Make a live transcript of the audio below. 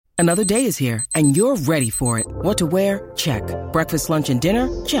Another day is here, and you're ready for it. What to wear? Check. Breakfast, lunch, and dinner?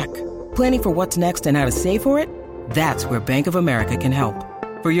 Check. Planning for what's next and how to save for it? That's where Bank of America can help.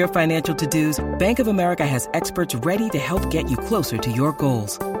 For your financial to-dos, Bank of America has experts ready to help get you closer to your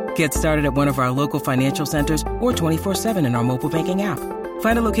goals. Get started at one of our local financial centers or 24/7 in our mobile banking app.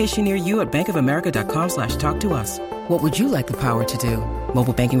 Find a location near you at bankofamerica.com/talktous. What would you like the power to do?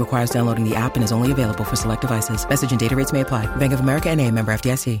 Mobile banking requires downloading the app and is only available for select devices. Message and data rates may apply. Bank of America N.A., member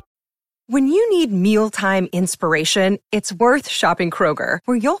FDIC. When you need mealtime inspiration, it's worth shopping Kroger,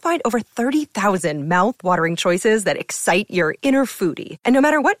 where you'll find over 30,000 mouth-watering choices that excite your inner foodie. And no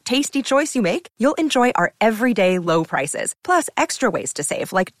matter what tasty choice you make, you'll enjoy our everyday low prices, plus extra ways to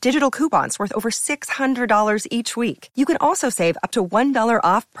save, like digital coupons worth over $600 each week. You can also save up to $1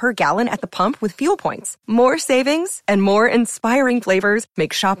 off per gallon at the pump with fuel points. More savings and more inspiring flavors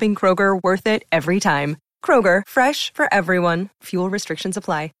make shopping Kroger worth it every time. Kroger, fresh for everyone. Fuel restrictions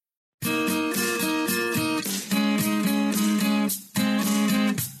apply.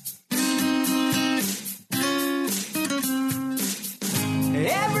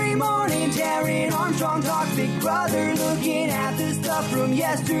 Every morning, Darren Armstrong talks Big Brother, looking at the stuff from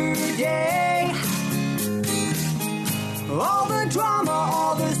yesterday. All the drama,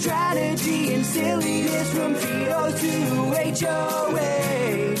 all the strategy and silliness from Tito to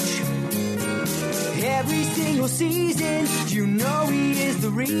HOH. Every single season, you know he is the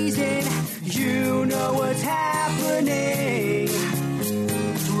reason. You know what's happening.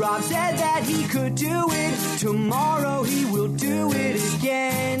 Rob said that he could do it. Tomorrow he will do it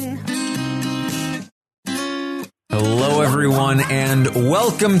again. Hello, everyone, and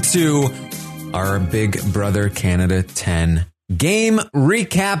welcome to our Big Brother Canada 10 Game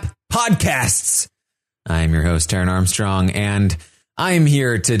Recap Podcasts. I'm your host, Darren Armstrong, and I'm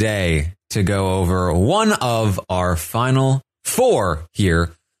here today to go over one of our final four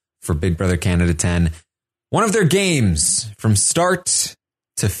here for Big Brother Canada 10. One of their games from start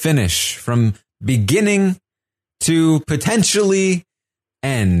to finish, from beginning to potentially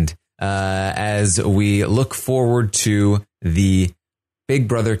end, as we look forward to the Big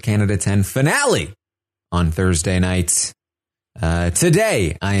Brother Canada 10 finale on Thursday night.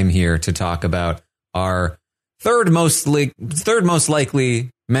 Today, I am here to talk about our third most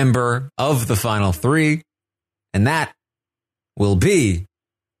likely member of the final three, and that will be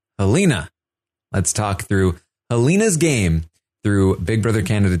Helena. Let's talk through Helena's game through Big Brother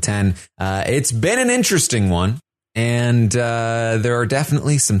Canada 10. It's been an interesting one, and there are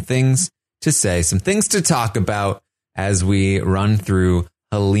definitely some things to say, some things to talk about as we run through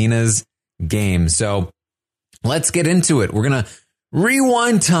Helena's game. So let's get into it. We're going to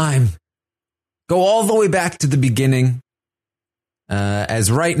rewind time, go all the way back to the beginning, as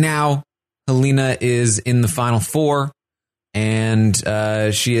right now, Helena is in the final four, and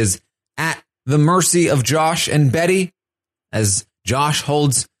she is at the mercy of Josh and Betty, as Josh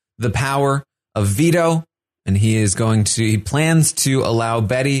holds the power of veto, and he plans to allow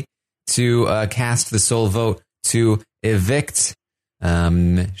Betty to cast the soul vote to evict.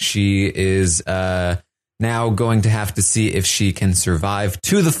 She is now going to have to see if she can survive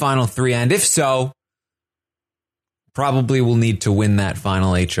to the final three, and if so, probably will need to win that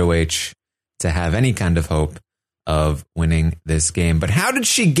final HOH to have any kind of hope of winning this game. But how did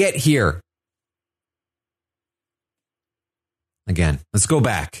she get here? Again, let's go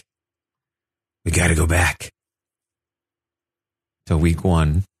back. We got to go back to week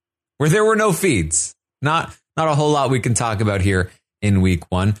one, where there were no feeds. Not a whole lot we can talk about here in week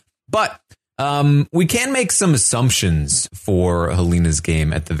one, but we can make some assumptions for Helena's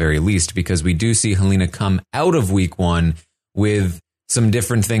game at the very least, because we do see Helena come out of week one with some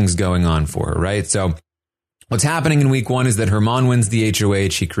different things going on for her, right? So what's happening in week one is that Herman wins the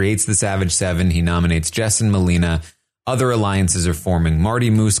HOH. He creates the Savage Seven. He nominates Jess and Melina. Other alliances are forming: Marty,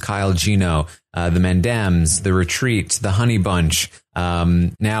 Moose, Kyle, Gino, the Mandams, the Retreat, the Honey Bunch.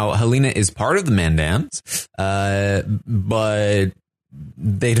 Now, Helena is part of the Mandams, but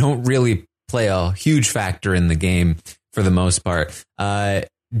they don't really play a huge factor in the game for the most part.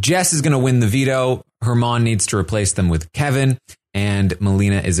 Jess is going to win the veto. Herman needs to replace them with Kevin, and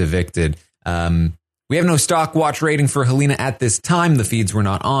Melina is evicted. We have no stock watch rating for Helena at this time. The feeds were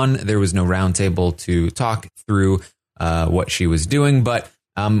not on. There was no roundtable to talk through what she was doing, but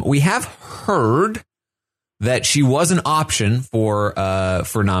we have heard that she was an option for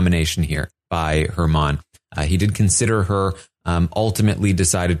nomination here by Herman. He did consider her, ultimately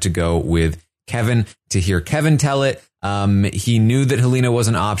decided to go with Kevin. To hear Kevin tell it, he knew that Helena was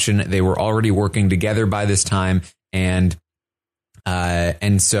an option. They were already working together by this time, and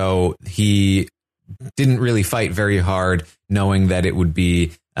so he didn't really fight very hard, knowing that it would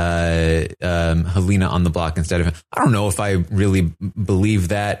be Helena on the block instead of him. I don't know if I really believe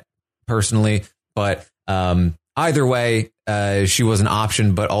that personally, but either way, she was an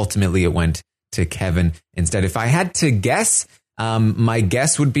option, but ultimately it went to Kevin instead. If I had to guess, my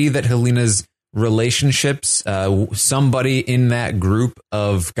guess would be that Helena's relationships, somebody in that group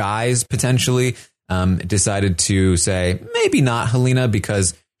of guys potentially decided to say maybe not Helena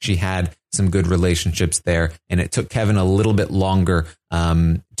because she had some good relationships there, and it took Kevin a little bit longer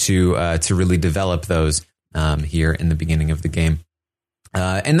to really develop those here in the beginning of the game.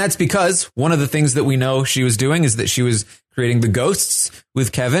 And that's because one of the things that we know she was doing is that she was creating the ghosts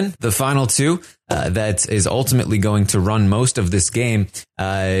with Kevin, the final two, that is ultimately going to run most of this game.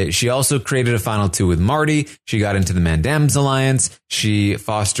 She also created a final two with Marty. She got into the Mandams alliance. She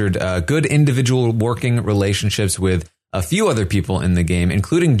fostered good individual working relationships with a few other people in the game,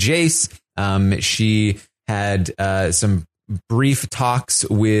 including Jace. She had some brief talks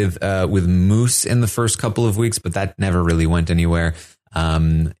with Moose in the first couple of weeks, but that never really went anywhere.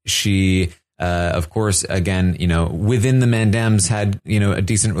 She, of course, again, within the Mandams had, a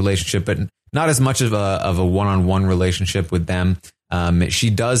decent relationship, but not as much of a one-on-one relationship with them. She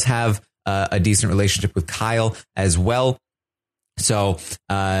does have a decent relationship with Kyle as well. So,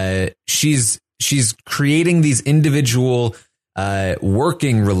 she's creating these individual,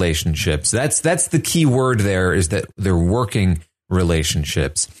 working relationships. That's the key word there, is that they're working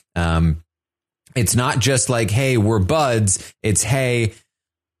relationships. It's not just like, hey, we're buds. It's, hey,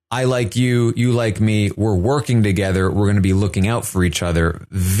 I like you, you like me. We're working together. We're going to be looking out for each other.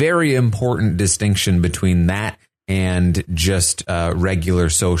 Very important distinction between that and just regular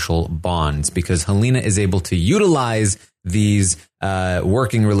social bonds, because Helena is able to utilize these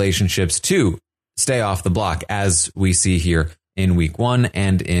working relationships to stay off the block, as we see here in week 1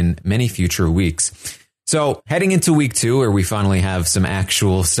 and in many future weeks. So heading into week 2, where we finally have some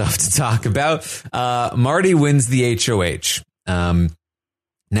actual stuff to talk about, Marty wins the HOH.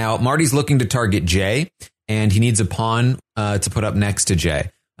 Now, Marty's looking to target Jay, and he needs a pawn to put up next to Jay.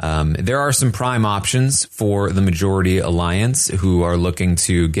 There are some prime options for the Majority Alliance who are looking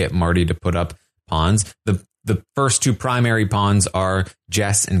to get Marty to put up pawns. The first two primary pawns are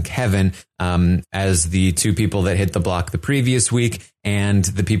Jess and Kevin, as the two people that hit the block the previous week, and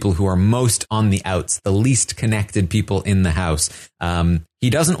the people who are most on the outs, the least connected people in the house. He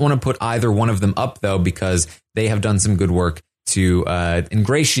doesn't want to put either one of them up, though, because they have done some good work to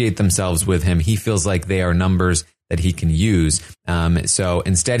ingratiate themselves with him. He feels like they are numbers that he can use. So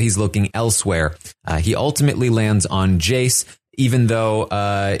instead, he's looking elsewhere. He ultimately lands on Jace, even though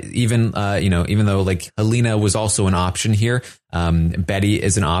like Helena was also an option here. Betty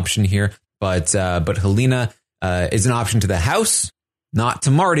is an option here, but Helena is an option to the house, not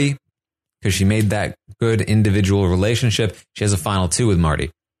to Marty, because she made that good individual relationship. She has a final two with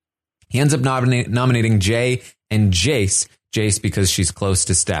Marty. He ends up nominating Jay and Jace. Jace because she's close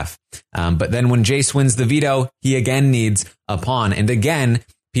to Steph. But then when Jace wins the veto, he again needs a pawn. And again,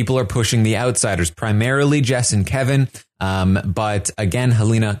 people are pushing the outsiders, primarily Jess and Kevin. But again,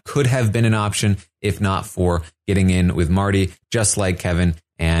 Helena could have been an option if not for getting in with Marty, just like Kevin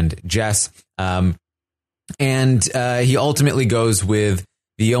and Jess. And he ultimately goes with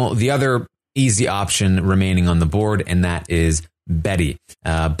the other easy option remaining on the board, and that is Betty.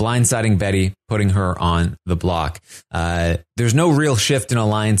 Blindsiding Betty, putting her on the block. There's no real shift in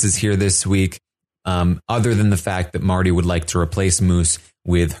alliances here this week, other than the fact that Marty would like to replace Moose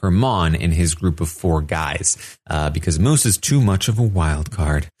with Herman in his group of 4 guys, because Moose is too much of a wild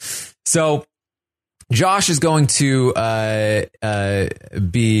card. So Josh is going to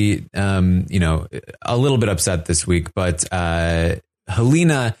be a little bit upset this week, but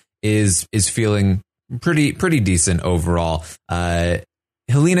Helena is feeling pretty decent overall.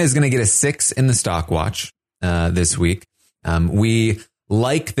 Helena is going to get a 6 in the stock watch this week. We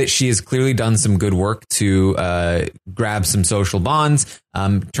like that she has clearly done some good work to grab some social bonds,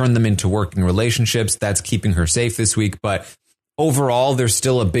 turn them into working relationships. That's keeping her safe this week. But overall, there's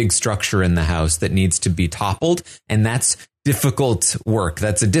still a big structure in the house that needs to be toppled, and that's difficult work.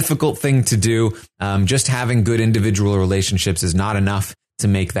 That's a difficult thing to do. Just having good individual relationships is not enough to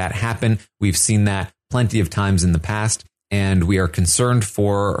make that happen. We've seen that plenty of times in the past, and we are concerned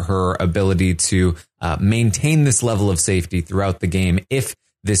for her ability to maintain this level of safety throughout the game if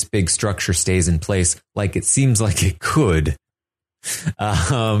this big structure stays in place, like it seems like it could.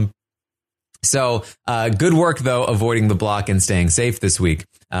 So good work, though, avoiding the block and staying safe this week.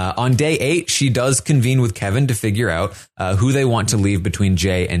 On day 8, she does convene with Kevin to figure out who they want to leave between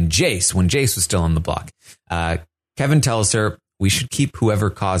Jay and Jace when Jace was still on the block. Kevin tells her, we should keep whoever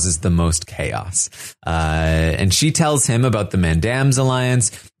causes the most chaos. And she tells him about the Mandams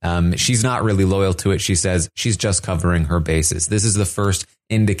alliance. She's not really loyal to it. She says she's just covering her bases. This is the first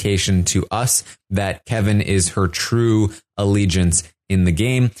indication to us that Kevin is her true allegiance in the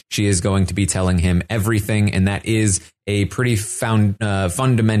game. She is going to be telling him everything, and that is a pretty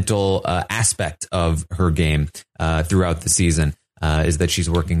fundamental aspect of her game throughout the season, is that she's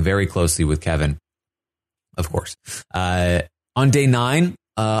working very closely with Kevin, of course. On day 9,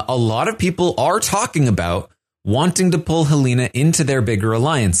 a lot of people are talking about wanting to pull Helena into their bigger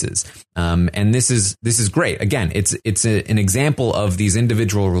alliances. And this is great. Again, it's an example of these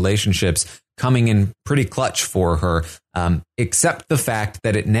individual relationships coming in pretty clutch for her, except the fact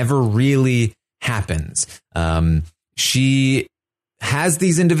that it never really happens. She has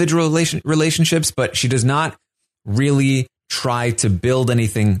these individual relationships, but she does not really try to build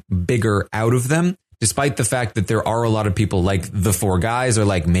anything bigger out of them, despite the fact that there are a lot of people like the 4 guys are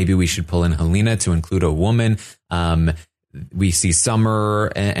like, maybe we should pull in Helena to include a woman. We see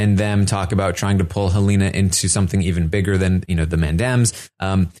Summer and them talk about trying to pull Helena into something even bigger than, the Mandams.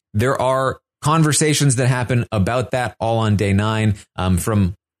 There are conversations that happen about that all on day 9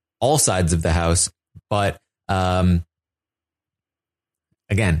 from all sides of the house. But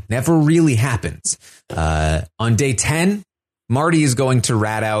again, never really happens. On day 10, Marty is going to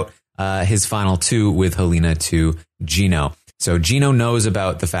rat out his final 2 with Helena to Gino. So Gino knows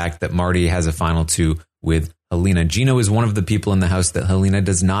about the fact that Marty has a final 2 with Helena. Gino is one of the people in the house that Helena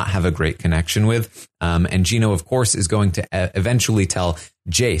does not have a great connection with. And Gino, of course, is going to eventually tell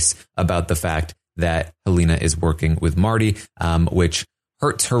Jace about the fact that Helena is working with Marty, which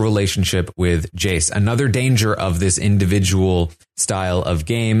hurts her relationship with Jace. Another danger of this individual style of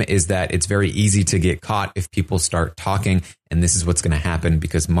game is that it's very easy to get caught if people start talking. And this is what's going to happen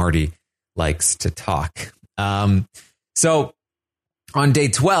because Marty likes to talk. So on day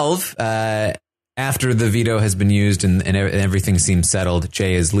 12, after the veto has been used and everything seems settled,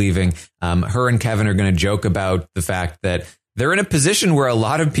 Jay is leaving. Her and Kevin are going to joke about the fact that they're in a position where a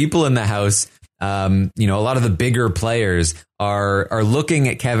lot of people in the house, a lot of the bigger players are looking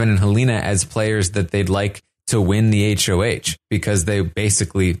at Kevin and Helena as players that they'd like to win the HOH because they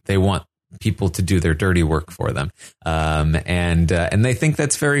want people to do their dirty work for them. And they think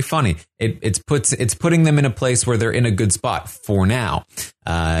that's very funny. It's putting them in a place where they're in a good spot for now.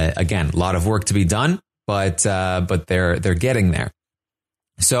 Again, a lot of work to be done, but they're getting there.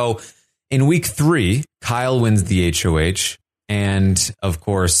 So in week 3, Kyle wins the HOH. And of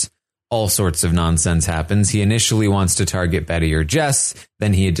course, all sorts of nonsense happens. He initially wants to target Betty or Jess.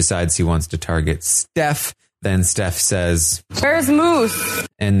 Then he decides he wants to target Steph. Then Steph says, "Where's Moose?"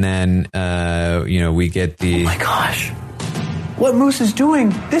 And then, we get the... Oh my gosh. What Moose is doing,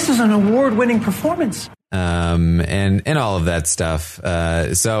 this is an award-winning performance. And all of that stuff.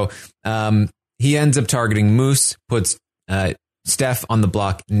 So he ends up targeting Moose, puts Steph on the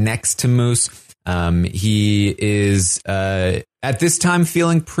block next to Moose. He is, at this time,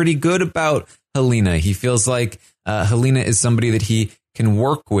 feeling pretty good about Helena. He feels like Helena is somebody that he can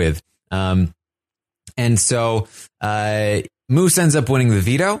work with. And so Moose ends up winning the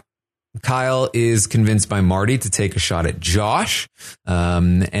veto. Kyle is convinced by Marty to take a shot at Josh.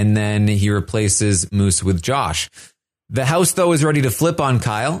 And then he replaces Moose with Josh. The house, though, is ready to flip on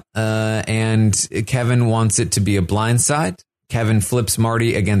Kyle. And Kevin wants it to be a blindside. Kevin flips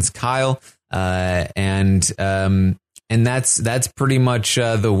Marty against Kyle. And that's pretty much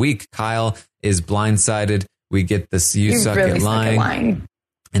the week. Kyle is blindsided. We get this "you suck really at lying."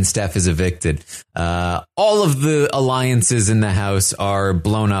 And Steph is evicted. All of the alliances in the house are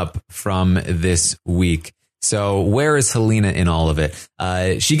blown up from this week. So where is Helena in all of it?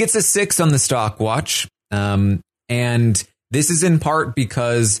 She gets a 6 on the stock watch. And this is in part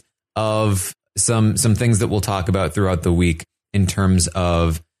because of some things that we'll talk about throughout the week in terms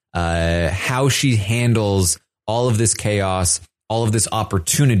of how she handles all of this chaos, all of this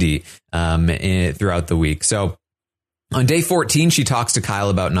opportunity throughout the week. So on day 14, she talks to Kyle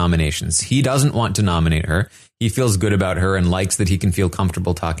about nominations. He doesn't want to nominate her. He feels good about her and likes that he can feel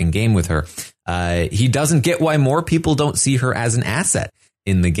comfortable talking game with her. He doesn't get why more people don't see her as an asset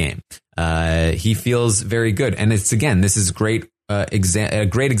in the game. He feels very good. And this is a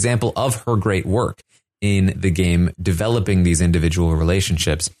great example of her great work in the game, developing these individual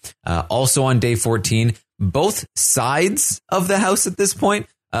relationships. Also on day 14, both sides of the house at this point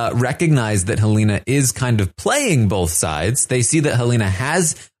recognize that Helena is kind of playing both sides. They see that Helena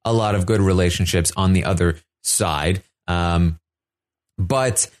has a lot of good relationships on the other side.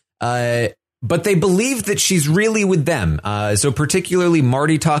 But But they believe that she's really with them. So particularly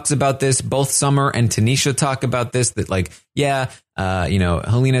Marty talks about this. Both Summer and Tanisha talk about this, that like,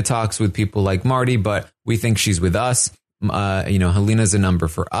 Helena talks with people like Marty, but we think she's with us. Helena's a number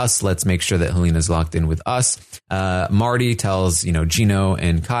for us. Let's make sure that Helena's locked in with us. Marty tells, Gino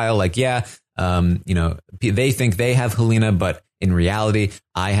and Kyle, like, they think they have Helena, but in reality,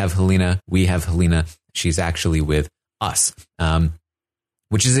 I have Helena. We have Helena. She's actually with us.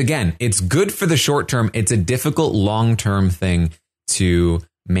 Which is, again, it's good for the short term. It's a difficult long-term thing to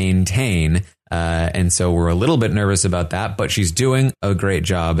maintain. And so we're a little bit nervous about that, but she's doing a great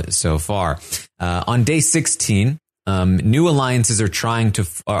job so far. On day 16, new alliances are trying to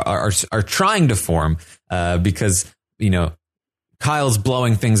form because, Kyle's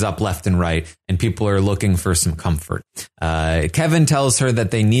blowing things up left and right, and people are looking for some comfort. Kevin tells her that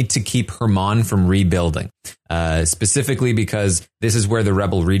they need to keep Herman from rebuilding, specifically because this is where the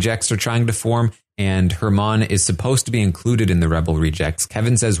Rebel Rejects are trying to form, and Herman is supposed to be included in the Rebel Rejects.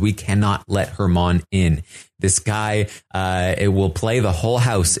 Kevin says we cannot let Herman in. This guy it will play the whole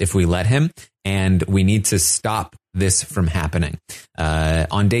house if we let him, and we need to stop this from happening.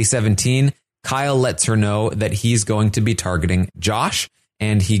 On day 17, Kyle lets her know that he's going to be targeting Josh,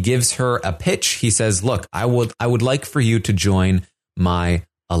 and he gives her a pitch. He says, look, I would like for you to join my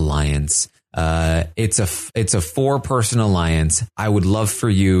alliance. It's a 4-person alliance. I would love for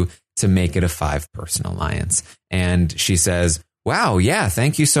you to make it a 5-person alliance. And she says, wow, yeah,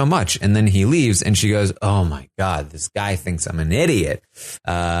 thank you so much. And then he leaves, and she goes, oh my God, this guy thinks I'm an idiot.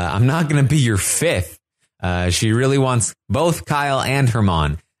 I'm not going to be your 5th. She really wants both Kyle and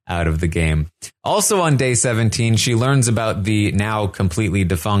Herman out of the game. Also on day 17, she learns about the now completely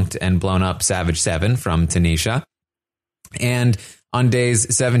defunct and blown up Savage 7 from Tanisha. And on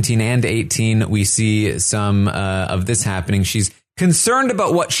days 17 and 18, we see some of this happening. She's concerned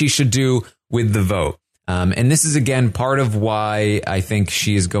about what she should do with the vote. And this is, again, part of why I think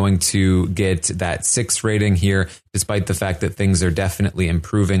she is going to get that 6 rating here, despite the fact that things are definitely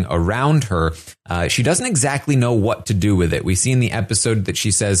improving around her. She doesn't exactly know what to do with it. We see in the episode that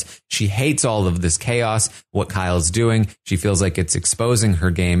she says she hates all of this chaos, what Kyle's doing. She feels like it's exposing her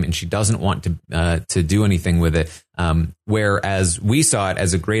game, and she doesn't want to do anything with it. Whereas we saw it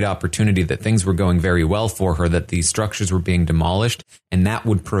as a great opportunity, that things were going very well for her, that these structures were being demolished, and that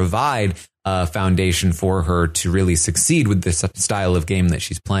would provide a foundation for her to really succeed with this style of game that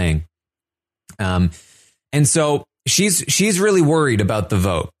she's playing. And so she's really worried about the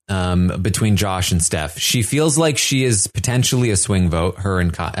vote between Josh and Steph. She feels like she is potentially a swing vote, her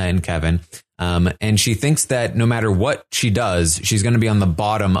and Kevin. And she thinks that no matter what she does, she's going to be on the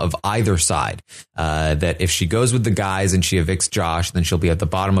bottom of either side. That if she goes with the guys and she evicts Josh, then she'll be at the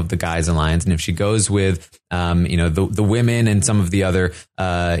bottom of the guys alliance. And if she goes with, the women and some of the other,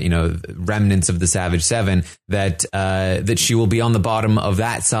 remnants of the Savage 7, that she will be on the bottom of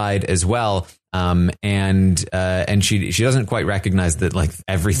that side as well. And she doesn't quite recognize that, like,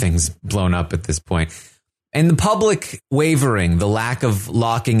 everything's blown up at this point. And the public wavering, the lack of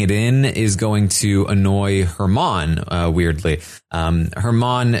locking it in, is going to annoy Herman, weirdly.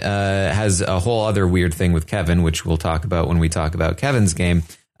 Herman has a whole other weird thing with Kevin, which we'll talk about when we talk about Kevin's game.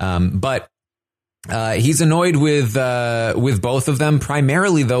 But he's annoyed with both of them,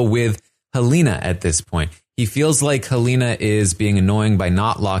 primarily, though, with Helena at this point. He feels like Helena is being annoying by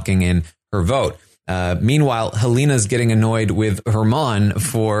not locking in her vote. Meanwhile, Helena's getting annoyed with Herman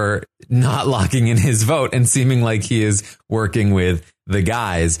for not locking in his vote and seeming like he is working with the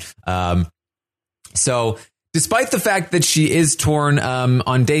guys. So despite the fact that she is torn,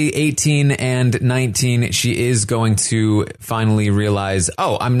 on day 18 and 19, she is going to finally realize,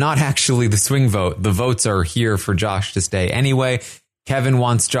 oh, I'm not actually the swing vote. The votes are here for Josh to stay anyway. Kevin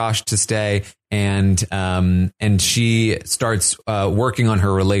wants Josh to stay, and she starts working on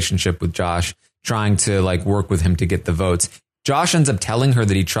her relationship with Josh, trying to work with him to get the votes. Josh ends up telling her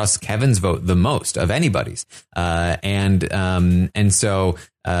that he trusts Kevin's vote the most of anybody's. And so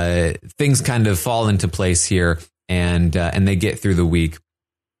things kind of fall into place here, and they get through the week.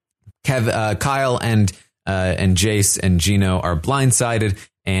 Kyle and Jace and Gino are blindsided,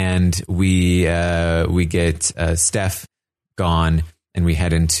 and we get Steph gone, and we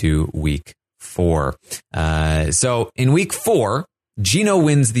head into week 4. So in week 4, Gino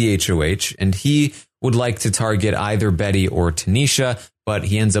wins the HOH, and he would like to target either Betty or Tanisha, but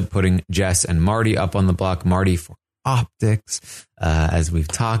he ends up putting Jess and Marty up on the block. Marty for optics, as we've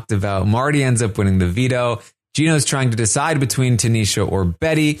talked about. Marty ends up winning the veto. Gino's trying to decide between Tanisha or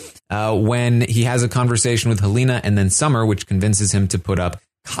Betty when he has a conversation with Helena and then Summer, which convinces him to put up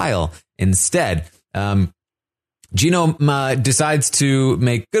Kyle instead. Gino decides to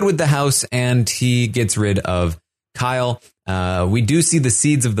make good with the house, and he gets rid of Kyle. We do see the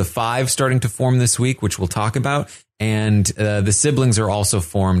seeds of the 5 starting to form this week, which we'll talk about. And the siblings are also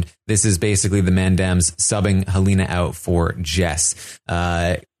formed. This is basically the Mandams subbing Helena out for Jess.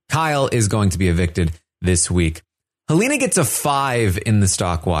 Kyle is going to be evicted this week. Helena gets a 5 in the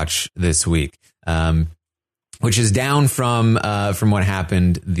stock watch this week, which is down from what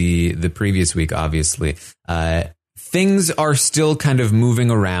happened the previous week, obviously. Things are still kind of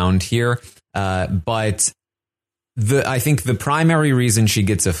moving around here, but I think the primary reason she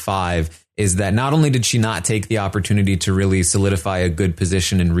gets a 5 is that not only did she not take the opportunity to really solidify a good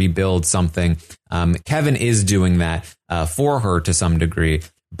position and rebuild something, Kevin is doing that for her to some degree,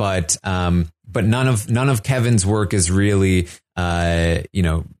 but none of Kevin's work is really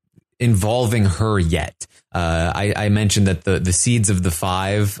involving her yet. I mentioned that the seeds of the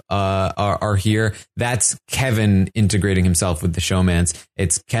 5 are here. That's Kevin integrating himself with the showmans.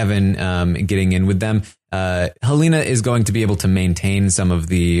 It's Kevin getting in with them. Helena is going to be able to maintain some of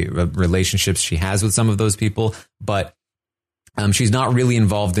the relationships she has with some of those people, but she's not really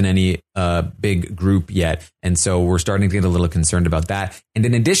involved in any big group yet. And so we're starting to get a little concerned about that. And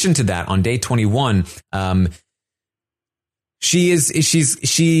in addition to that, on day 21, she is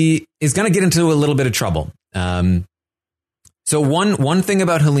going to get into a little bit of trouble. So one thing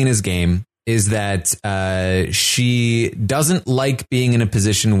about Helena's game is that she doesn't like being in a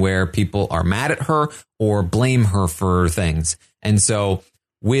position where people are mad at her or blame her for things. And so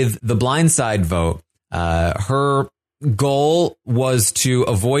with the blindside vote, her goal was to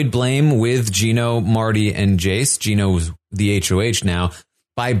avoid blame with Gino, Marty, and Jace. Gino's the HOH now,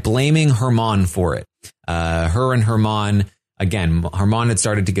 by blaming Herman for it. Her and Herman, again, Herman had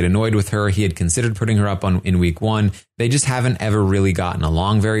started to get annoyed with her. He had considered putting her up in week 1. They just haven't ever really gotten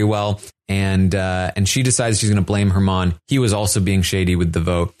along very well. And she decides she's going to blame Herman. He was also being shady with the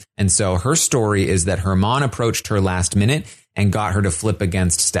vote. And so her story is that Herman approached her last minute and got her to flip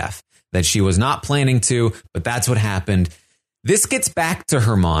against Steph. That she was not planning to, but that's what happened. This gets back to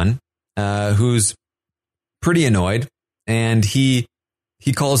Herman, who's pretty annoyed, and he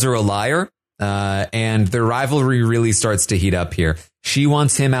calls her a liar. And their rivalry really starts to heat up here. She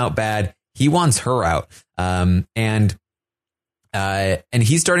wants him out bad. He wants her out. And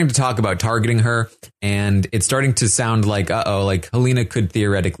he's starting to talk about targeting her, and it's starting to sound like, like Helena could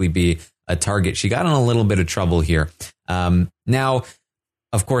theoretically be a target. She got in a little bit of trouble here. Now,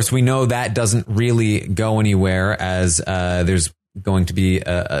 of course, we know that doesn't really go anywhere, as there's going to be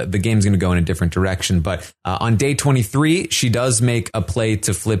the game's going to go in a different direction. But on day 23, she does make a play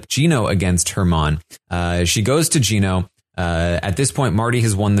to flip Gino against Herman. She goes to Gino. At this point, Marty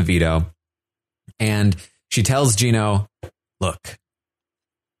has won the veto, and she tells Gino, "Look,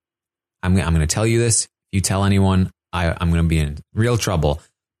 I'm going to tell you this. If you tell anyone, I'm going to be in real trouble.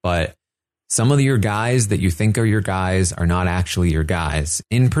 But some of your guys that you think are your guys are not actually your guys.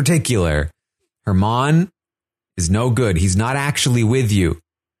 In particular, Herman is no good. He's not actually with you.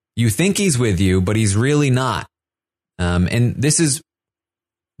 You think he's with you, but he's really not." And this is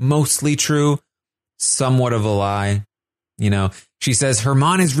mostly true, somewhat of a lie. She says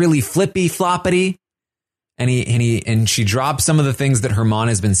Herman is really flippy floppity. And she drops some of the things that Herman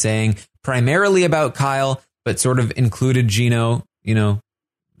has been saying, primarily about Kyle, but sort of included Gino,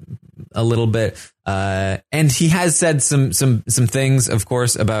 a little bit. And he has said some things, of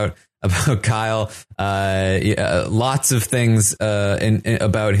course, about Kyle, lots of things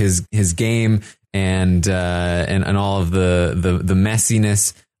about his game and all of the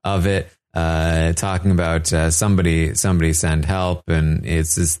messiness of it. Talking about somebody send help, and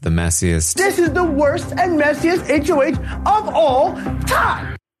it's just the messiest. This is the worst and messiest HOH of all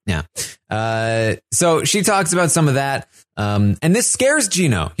time. Yeah. So she talks about some of that. And this scares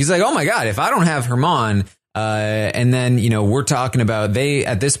Gino. He's like, oh my God, if I don't have Herman, and then, we're talking about, they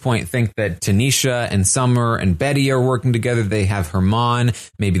at this point think that Tanisha and Summer and Betty are working together. They have Herman.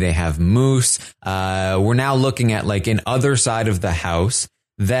 Maybe they have Moose. We're now looking at like an other side of the house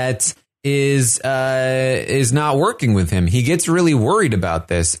that is not working with him. He gets really worried about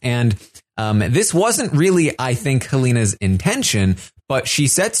this. And this wasn't really, I think, Helena's intention, but she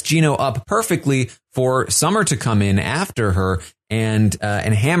sets Gino up perfectly for Summer to come in after her and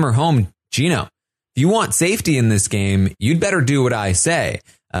hammer home, Gino, if you want safety in this game, you'd better do what I say.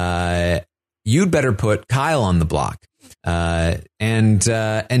 You'd better put Kyle on the block. And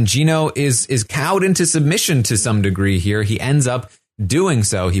Gino is cowed into submission to some degree here. He ends up doing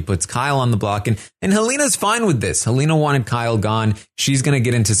so. He puts Kyle on the block, and Helena's fine with this. Helena wanted Kyle gone. She's going to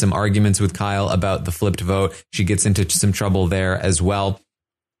get into some arguments with Kyle about the flipped vote. She gets into some trouble there as well.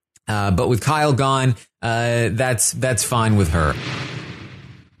 But with Kyle gone, that's fine with her.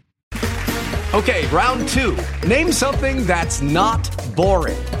 Okay, round 2. Name something that's not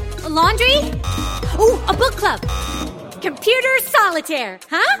boring. A laundry? Ooh, a book club. Computer solitaire,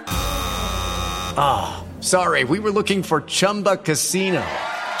 huh? Ah, sorry, we were looking for Chumba Casino.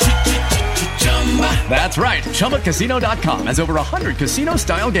 That's right, ChumbaCasino.com has over 100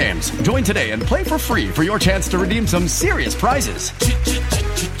 casino-style games. Join today and play for free for your chance to redeem some serious prizes.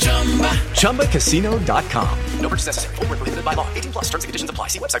 ChumbaCasino.com. No purchase necessary. Void where prohibited by law. 18+. Terms and conditions apply.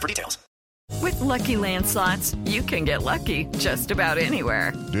 See website for details. With Lucky Land Slots, you can get lucky just about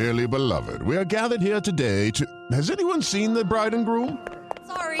anywhere. Dearly beloved, we are gathered here today to... Has anyone seen the bride and groom?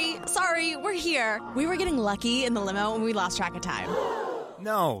 Sorry, we're here. We were getting lucky in the limo and we lost track of time.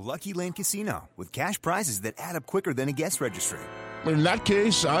 No, Lucky Land Casino, with cash prizes that add up quicker than a guest registry. In that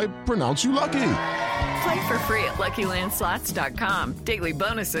case, I pronounce you lucky. Play for free at LuckyLandSlots.com. Daily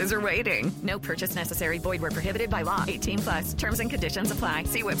bonuses are waiting. No purchase necessary. Void where prohibited by law. 18+. Terms and conditions apply.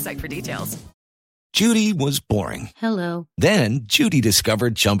 See website for details. Judy was boring. Hello. Then Judy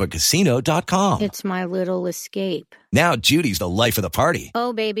discovered ChumbaCasino.com. It's my little escape. Now Judy's the life of the party.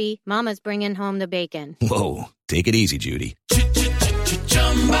 Oh, baby, mama's bringing home the bacon. Whoa, take it easy, Judy.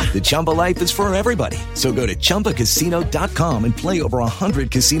 The Chumba life is for everybody. So go to ChumbaCasino.com and play over 100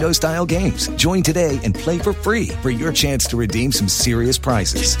 casino-style games. Join today and play for free for your chance to redeem some serious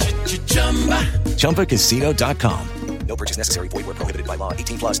prizes. ChumbaCasino.com. No purchase necessary. Void where prohibited by law.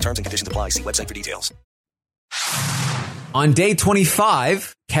 18+. Terms and conditions apply. See website for details. On day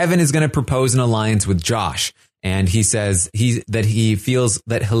 25, Kevin is going to propose an alliance with Josh. And he says that he feels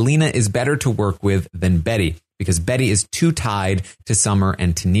that Helena is better to work with than Betty, because Betty is too tied to Summer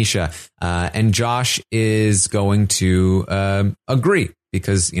and Tanisha. And Josh is going to agree,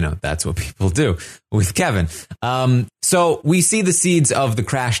 because, you know, that's what people do with Kevin. So we see the seeds of the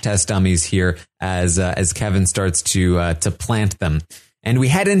crash test dummies here as Kevin starts to plant them. And we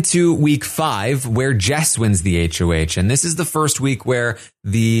head into week 5, where Jess wins the HOH. And this is the first week where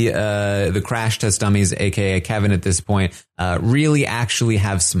the crash test dummies, aka Kevin at this point, really actually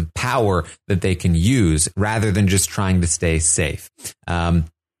have some power that they can use rather than just trying to stay safe.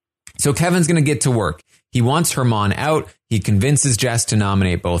 So Kevin's going to get to work. He wants Herman out. He convinces Jess to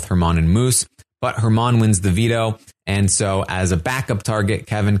nominate both Herman and Moose, but Herman wins the veto. And so as a backup target,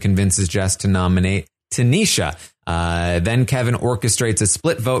 Kevin convinces Jess to nominate Tanisha. Then Kevin orchestrates a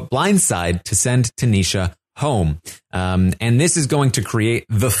split vote blindside to send Tanisha home. And this is going to create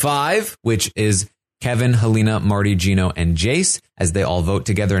the 5, which is Kevin, Helena, Marty, Gino, and Jace, as they all vote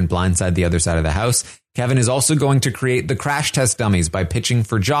together and blindside the other side of the house. Kevin is also going to create the crash test dummies by pitching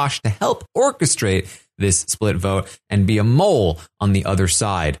for Josh to help orchestrate this split vote and be a mole on the other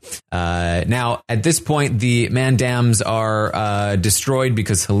side. Now, at this point, the Mandams are destroyed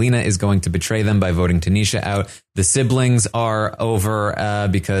because Helena is going to betray them by voting Tanisha out. The siblings are over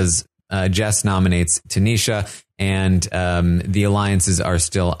because Jess nominates Tanisha, and the alliances are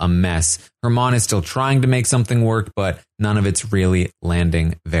still a mess. Herman is still trying to make something work, but none of it's really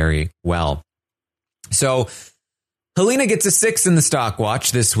landing very well. So Helena gets a 6 in the stock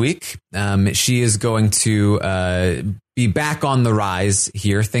watch this week. She is going to be back on the rise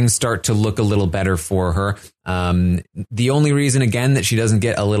here. Things start to look a little better for her. The only reason, again, that she doesn't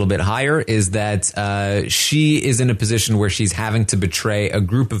get a little bit higher is that she is in a position where she's having to betray a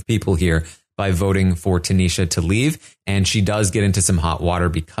group of people here by voting for Tanisha to leave. And she does get into some hot water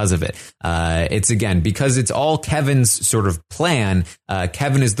because of it. It's, again, because it's all Kevin's sort of plan.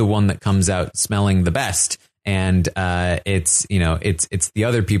 Kevin is the one that comes out smelling the best. And it's the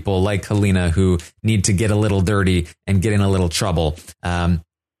other people like Helena who need to get a little dirty and get in a little trouble.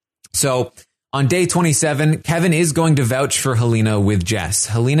 So on day 27, Kevin is going to vouch for Helena with Jess.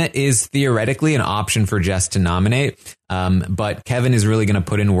 Helena is theoretically an option for Jess to nominate, but Kevin is really going to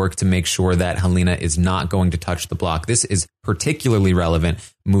put in work to make sure that Helena is not going to touch the block. This is particularly relevant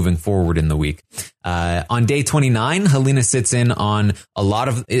moving forward in the week. On day 29, Helena sits in on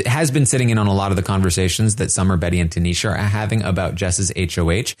it has been sitting in on a lot of the conversations that Summer, Betty, and Tanisha are having about Jess's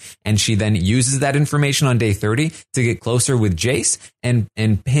HOH. And she then uses that information on day 30 to get closer with Jace and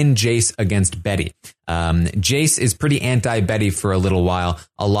pin Jace against Betty. Jace is pretty anti-Betty for a little while.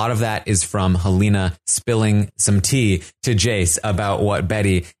 A lot of that is from Helena spilling some tea to Jace about what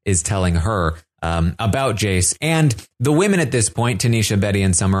Betty is telling her about Jace. And the women at this point, Tanisha, Betty,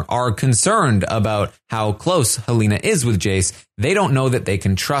 and Summer, are concerned about how close Helena is with Jace. They don't know that they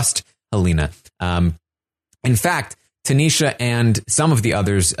can trust Helena. In fact, Tanisha and some of the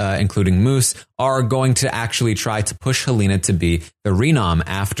others, including Moose, are going to actually try to push Helena to be the renom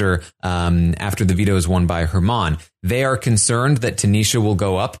after the veto is won by Herman. They are concerned that Tanisha will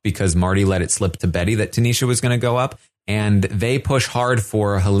go up because Marty let it slip to Betty that Tanisha was going to go up. And they push hard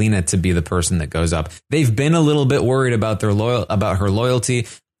for Helena to be the person that goes up. They've been a little bit worried about her loyalty.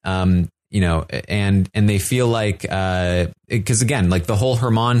 And they feel like, because again, like the whole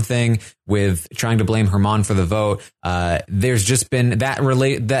Herman thing with trying to blame Herman for the vote, there's just been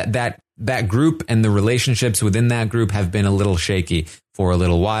that group and the relationships within that group have been a little shaky for a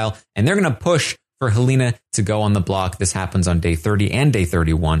little while. And they're going to push for Helena to go on the block. This happens on day 30 and day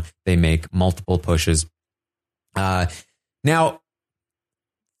 31. They make multiple pushes. Now,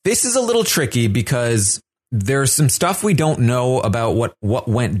 this is a little tricky because there's some stuff we don't know about what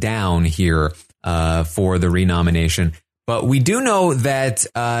went down here for the renomination. But we do know that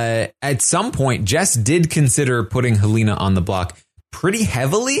at some point, Jess did consider putting Helena on the block pretty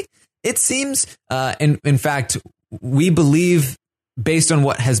heavily, it seems. In fact, we believe, based on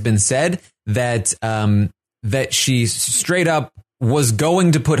what has been said, that she straight up was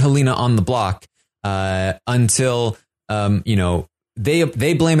going to put Helena on the block until,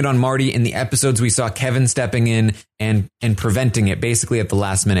 they blame it on Marty. In the episodes, we saw Kevin stepping in and preventing it basically at the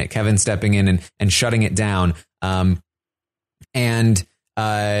last minute. Kevin stepping in and shutting it down. And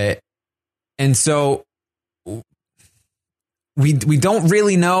so we don't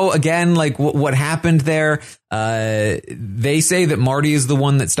really know, again, like what happened there. They say that Marty is the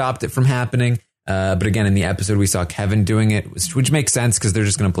one that stopped it from happening. But again, in the episode, we saw Kevin doing it, which makes sense because they're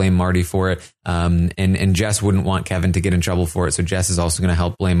just going to blame Marty for it. And Jess wouldn't want Kevin to get in trouble for it. So Jess is also going to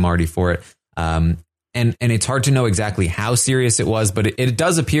help blame Marty for it. And it's hard to know exactly how serious it was, but it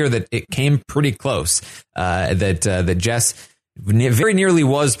does appear that it came pretty close, that Jess very nearly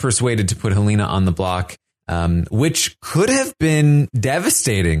was persuaded to put Helena on the block. Which could have been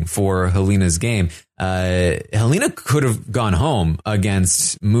devastating for Helena's game. Helena could have gone home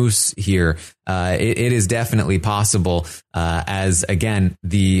against Moose here. It is definitely possible, as again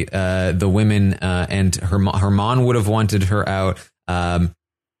the women and Herman would have wanted her out.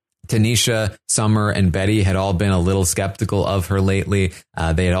 Tanisha, Summer, and Betty had all been a little skeptical of her lately.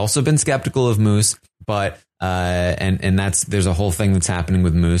 They had also been skeptical of Moose, but there's a whole thing that's happening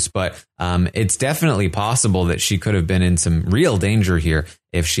with Moose, but it's definitely possible that she could have been in some real danger here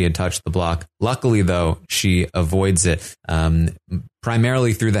if she had touched the block. Luckily, though, she avoids it,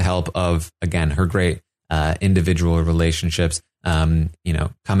 primarily through the help of, again, her great individual relationships, coming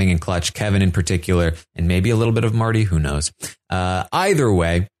in clutch, Kevin in particular, and maybe a little bit of Marty, who knows. Either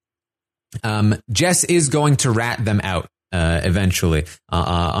way, Jess is going to rat them out. Eventually,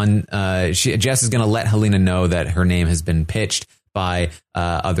 Jess is going to let Helena know that her name has been pitched by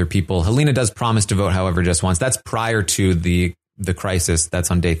other people. Helena does promise to vote, however, just once. That's prior to the crisis.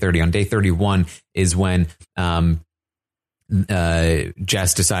 That's on day 30. On day 31 is when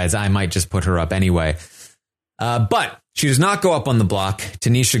Jess decides I might just put her up anyway. But she does not go up on the block.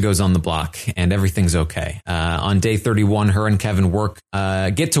 Tanisha goes on the block, and everything's okay. On day 31, her and Kevin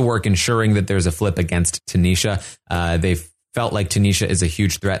get to work ensuring that there's a flip against Tanisha. They felt like Tanisha is a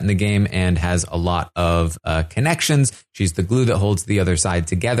huge threat in the game and has a lot of connections. She's the glue that holds the other side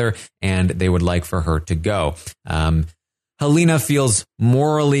together, and they would like for her to go. Helena feels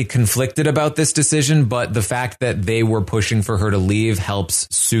morally conflicted about this decision, but the fact that they were pushing for her to leave helps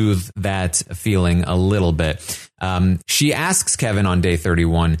soothe that feeling a little bit. She asks Kevin on day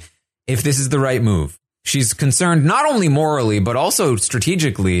 31 if this is the right move. She's concerned not only morally, but also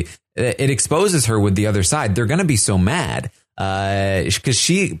strategically. It exposes her with the other side. They're going to be so mad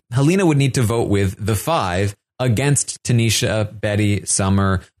because Helena would need to vote with the 5 against Tanisha, Betty,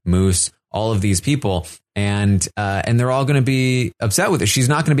 Summer, Moose, all of these people. And they're all going to be upset with it. She's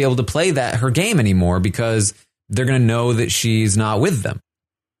not going to be able to play her game anymore because they're going to know that she's not with them.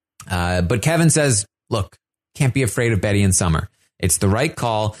 But Kevin says, look, can't be afraid of Betty and Summer. It's the right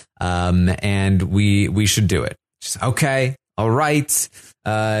call. And we should do it. She's okay. All right.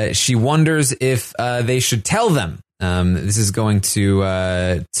 She wonders if they should tell them. This is going to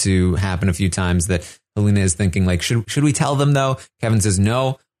happen a few times that Helena is thinking like, should we tell them though? Kevin says,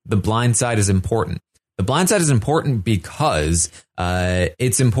 no, the blind side is important. The blind side is important because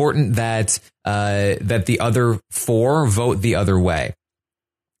it's important that the other 4 vote the other way.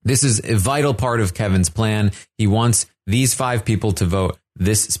 This is a vital part of Kevin's plan. He wants these 5 people to vote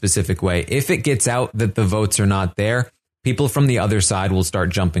this specific way. If it gets out that the votes are not there, people from the other side will start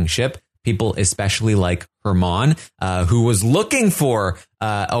jumping ship. People, especially like Herman, who was looking for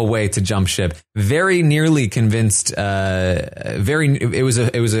a way to jump ship, very nearly convinced. It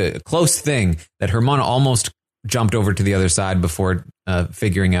was a close thing that Herman almost jumped over to the other side before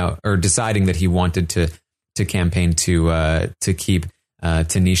figuring out or deciding that he wanted to campaign to keep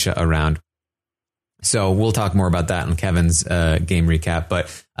Tanisha around. So we'll talk more about that in Kevin's game recap.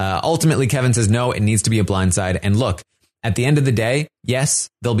 But ultimately, Kevin says, no, it needs to be a blindside. And look, at the end of the day, yes,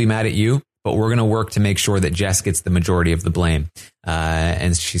 they'll be mad at you, but we're going to work to make sure that Jess gets the majority of the blame.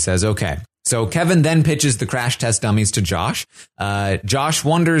 And she says, okay. So Kevin then pitches the crash test dummies to Josh. Josh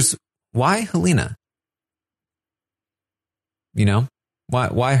wonders, why Helena? You know,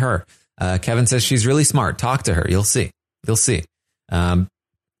 why her? Kevin says she's really smart. Talk to her. You'll see.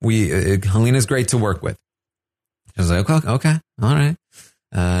 Helena's great to work with. I was like, okay, all right.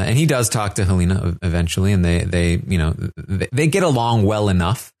 And he does talk to Helena eventually, and they get along well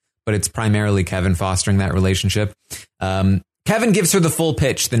enough, but it's primarily Kevin fostering that relationship. Kevin gives her the full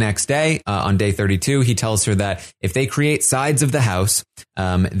pitch the next day. On day 32, he tells her that if they create sides of the house,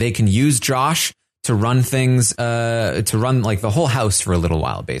 they can use Josh to run things, to run like the whole house for a little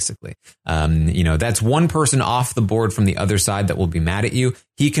while, basically. That's one person off the board from the other side that will be mad at you.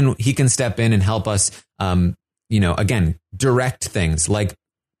 He can step in and help us, again, direct things like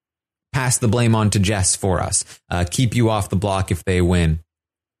pass the blame on to Jess for us, keep you off the block if they win.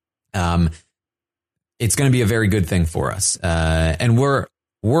 It's going to be a very good thing for us. And we're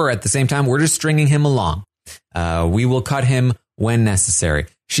at the same time, we're just stringing him along. We will cut him when necessary.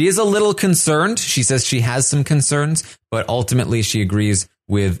 She is a little concerned. She says she has some concerns, but ultimately she agrees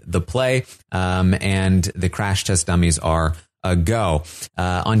with the play. And the crash test dummies are a go.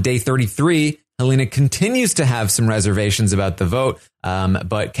 On day 33, Helena continues to have some reservations about the vote.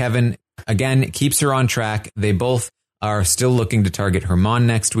 But Kevin, again, keeps her on track. They both are still looking to target Herman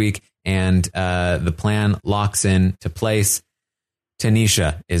next week. And the plan locks into place.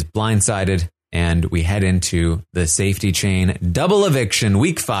 Tanisha is blindsided. And we head into the safety chain double eviction,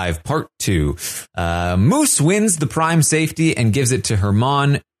 week 5, part 2. Moose wins the prime safety and gives it to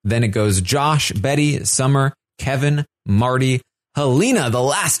Herman. Then it goes Josh, Betty, Summer, Kevin, Marty, Helena, the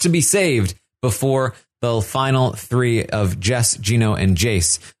last to be saved before the final 3 of Jess, Gino, and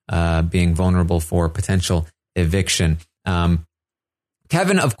Jace being vulnerable for potential eviction.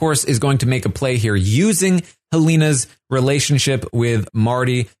 Kevin, of course, is going to make a play here using Helena's relationship with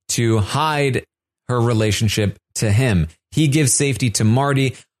Marty to hide her relationship to him. He gives safety to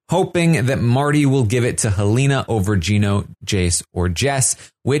Marty, hoping that Marty will give it to Helena over Gino, Jace, or Jess,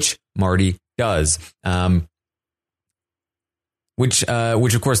 which Marty does. Which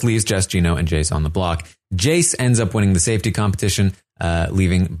of course leaves Jess, Gino, and Jace on the block. Jace ends up winning the safety competition,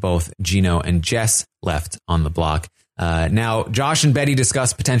 leaving both Gino and Jess left on the block. Now, Josh and Betty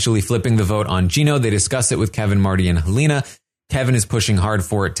discuss potentially flipping the vote on Gino. They discuss it with Kevin, Marty, and Helena. Kevin is pushing hard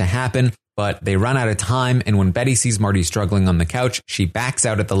for it to happen, but they run out of time. And when Betty sees Marty struggling on the couch, she backs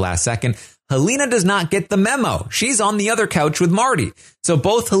out at the last second. Helena does not get the memo. She's on the other couch with Marty. So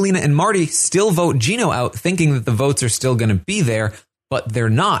both Helena and Marty still vote Gino out, thinking that the votes are still going to be there, but they're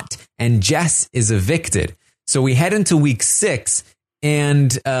not. And Jess is evicted. So we head into week 6.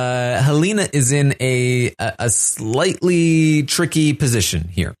 And Helena is in a slightly tricky position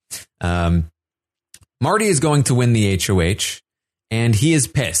here. Marty is going to win the HOH, and he is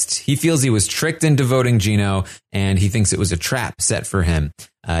pissed. He feels he was tricked into voting Gino, and he thinks it was a trap set for him.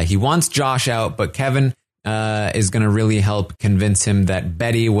 He wants Josh out, but Kevin is going to really help convince him that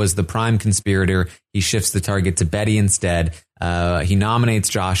Betty was the prime conspirator. He shifts the target to Betty instead. He nominates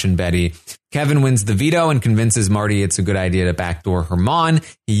Josh and Betty. Kevin wins the veto and convinces Marty it's a good idea to backdoor Herman.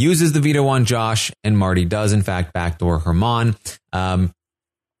 He uses the veto on Josh, and Marty does, in fact, backdoor Herman.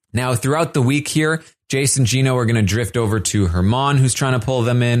 Now, throughout the week here, Jace and Gino are going to drift over to Herman, who's trying to pull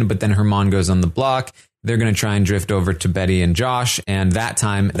them in, but then Herman goes on the block. They're going to try and drift over to Betty and Josh, and that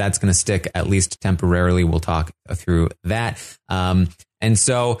time, that's going to stick, at least temporarily. We'll talk through that. And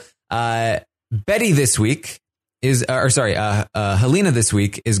so, Betty this week Helena this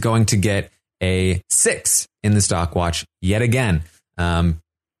week is going to get a 6 in the stock watch yet again.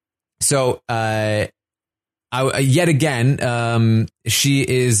 She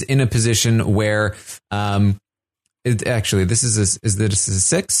is in a position where, this is a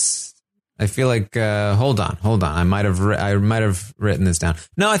 6? I feel like, hold on. I might have written this down.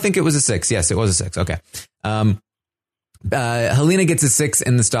 No, I think it was a 6. Yes, it was a 6. Okay. Helena gets a 6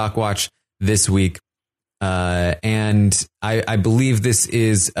 in the stock watch this week. And I believe this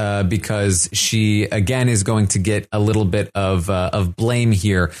is because she again is going to get a little bit of blame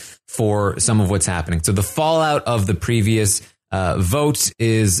here for some of what's happening. So the fallout of the previous vote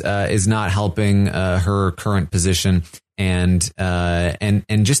is not helping her current position, and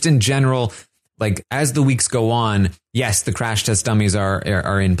just in general, like as the weeks go on, yes, the crash test dummies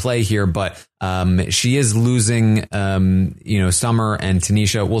are in play here, but she is losing, Summer and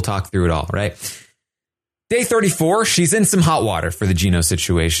Tanisha. We'll talk through it all, right? Day 34, she's in some hot water for the Gino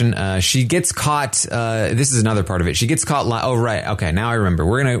situation. She gets caught. This is another part of it. She gets caught. Oh, right. Okay. Now I remember.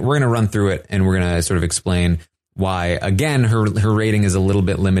 We're gonna run through it and we're gonna sort of explain why. Again, her rating is a little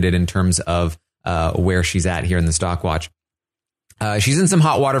bit limited in terms of where she's at here in the stock watch. She's in some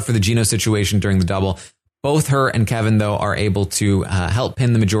hot water for the Gino situation during the double. Both her and Kevin, though, are able to help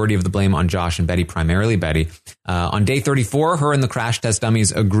pin the majority of the blame on Josh and Betty, primarily Betty. On day 34, her and the crash test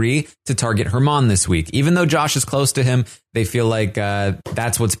dummies agree to target Herman this week. Even though Josh is close to him, they feel like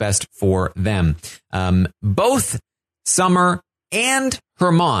that's what's best for them. Both Summer and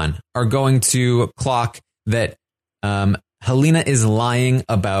Herman are going to clock that Helena is lying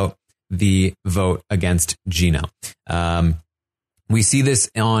about the vote against Gino. We see this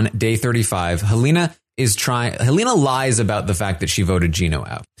on day 35. Helena lies about the fact that she voted Gino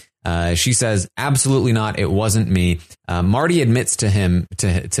out. She says, absolutely not. It wasn't me. Marty admits to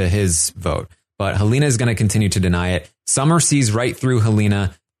his vote, but Helena is going to continue to deny it. Summer sees right through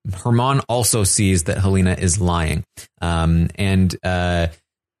Helena. Herman also sees that Helena is lying.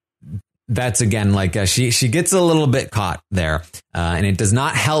 That's again, like she gets a little bit caught there, and it does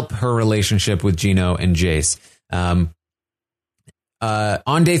not help her relationship with Gino and Jace.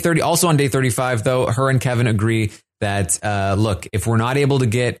 On day 30, also on day 35, though, her and Kevin agree that, look, if we're not able to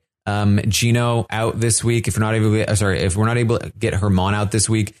get Gino out this week, if we're not able to get Herman out this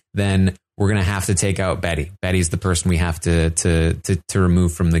week, then we're going to have to take out Betty. Betty's the person we have to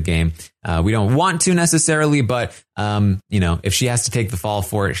remove from the game. We don't want to necessarily, but, if she has to take the fall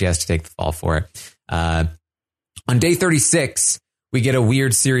for it, she has to take the fall for it. On day 36, we get a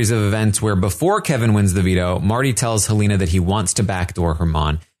weird series of events where before Kevin wins the veto, Marty tells Helena that he wants to backdoor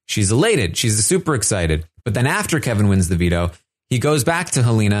Herman. She's elated. She's super excited. But then after Kevin wins the veto, he goes back to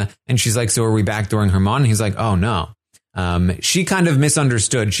Helena and she's like, so are we backdooring Herman? And he's like, oh, no. She kind of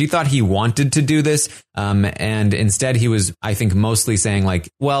misunderstood. She thought he wanted to do this. And instead he was, I think, mostly saying like,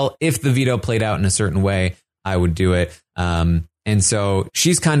 well, if the veto played out in a certain way, I would do it. And so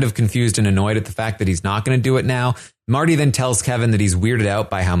she's kind of confused and annoyed at the fact that he's not going to do it now. Marty then tells Kevin that he's weirded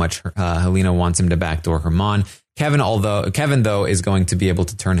out by how much Helena wants him to backdoor Herman. Kevin, though, is going to be able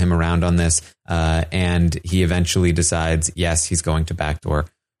to turn him around on this. And he eventually decides, yes, he's going to backdoor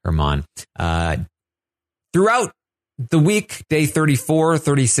Herman. Throughout the week, day 34,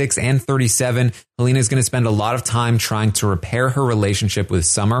 36, and 37, Helena is going to spend a lot of time trying to repair her relationship with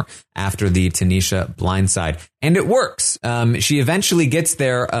Summer after the Tanisha blindside. And it works. She eventually gets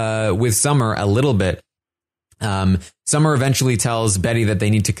there with Summer a little bit. Summer eventually tells Betty that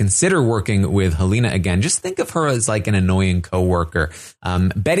they need to consider working with Helena again. Just think of her as like an annoying coworker.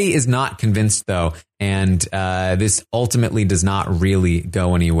 Betty is not convinced, though, and this ultimately does not really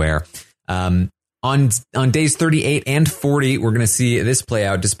go anywhere. On days 38 and 40, we're going to see this play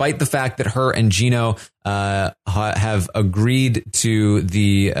out. Despite the fact that her and Gino have agreed to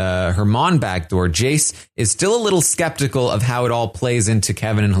the Herman backdoor, Jace is still a little skeptical of how it all plays into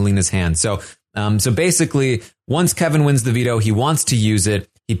Kevin and Helena's hands. So basically, once Kevin wins the veto, he wants to use it.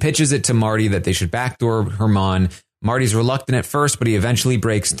 He pitches it to Marty that they should backdoor Herman. Marty's reluctant at first, but he eventually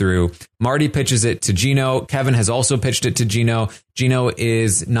breaks through. Marty pitches it to Gino. Kevin has also pitched it to Gino. Gino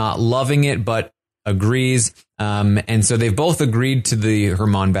is not loving it, but agrees. And so they've both agreed to the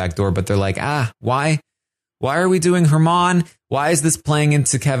Herman backdoor, but they're like, why are we doing Herman? Why is this playing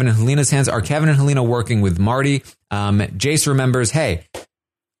into Kevin and Helena's hands? Are Kevin and Helena working with Marty? Jace remembers, hey,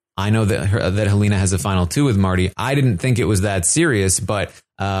 I know that Helena has a final two with Marty. I didn't think it was that serious, but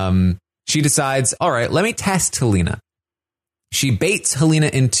she decides, all right, let me test Helena. She baits Helena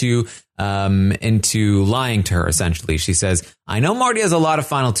into lying to her, essentially. She says, I know Marty has a lot of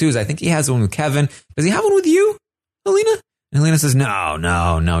final twos. I think he has one with Kevin. Does he have one with you, Helena? And Helena says,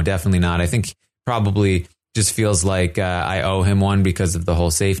 no, definitely not. I think probably just feels like I owe him one because of the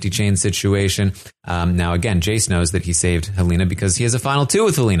whole safety chain situation. Now, again, Jace knows that he saved Helena because he has a final two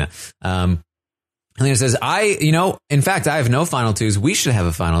with Helena. Helena says, in fact, I have no final twos. We should have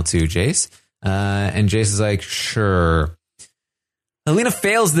a final two, Jace. And Jace is like, sure. Helena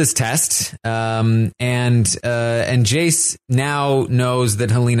fails this test, and Jace now knows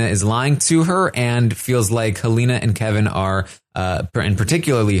that Helena is lying to her and feels like Helena and Kevin are, and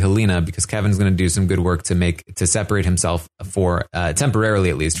particularly Helena, because Kevin's going to do some good work to separate himself for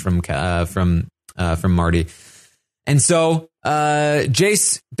temporarily at least from Marty. And so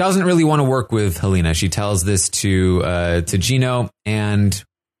Jace doesn't really want to work with Helena. She tells this to Gino, and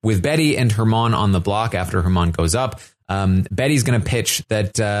with Betty and Herman on the block after Herman goes up, Betty's going to pitch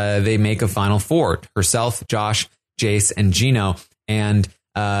that they make a final four: herself, Josh, Jace, and Gino. And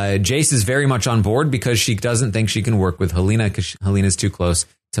Jace is very much on board because she doesn't think she can work with Helena because Helena's too close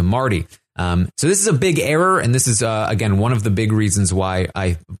to Marty. So this is a big error, and this is again one of the big reasons why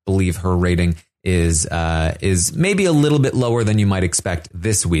I believe her rating is maybe a little bit lower than you might expect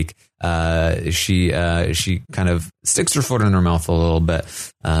this week. She kind of sticks her foot in her mouth a little bit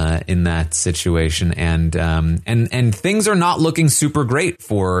in that situation, and things are not looking super great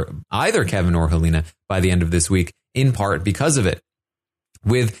for either Kevin or Helena by the end of this week, in part because of it.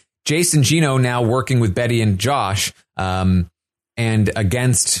 With Jason Gino now working with Betty and Josh, and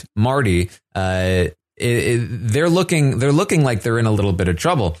against Marty, they're looking like they're in a little bit of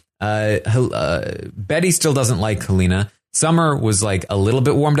trouble. Betty still doesn't like Helena. Summer was like a little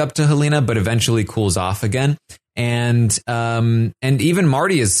bit warmed up to Helena, but eventually cools off again. And even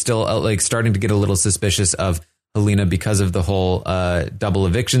Marty is still like starting to get a little suspicious of Helena because of the whole double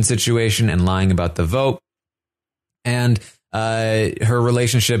eviction situation and lying about the vote. And her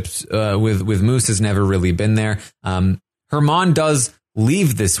relationships with Moose has never really been there. Herman does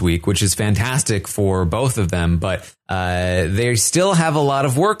leave this week, which is fantastic for both of them, but they still have a lot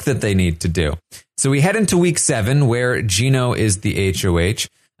of work that they need to do. So we head into week 7, where Gino is the HOH,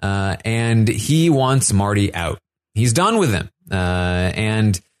 and he wants Marty out. He's done with him.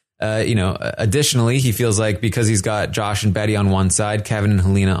 Additionally, he feels like because he's got Josh and Betty on one side, Kevin and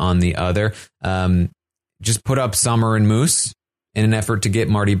Helena on the other, just put up Summer and Moose in an effort to get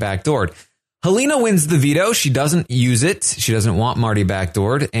Marty backdoored. Helena wins the veto. She doesn't use it. She doesn't want Marty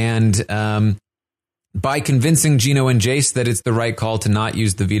backdoored. And by convincing Gino and Jace that it's the right call to not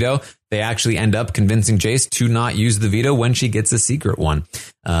use the veto, they actually end up convincing Jace to not use the veto when she gets a secret one.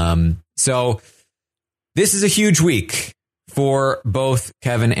 So this is a huge week for both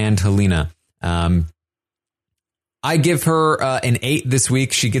Kevin and Helena. I give her an 8 this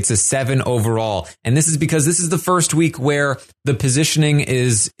week. She gets a 7 overall. And this is because this is the first week where the positioning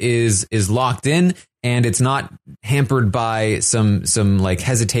is locked in, and it's not hampered by some like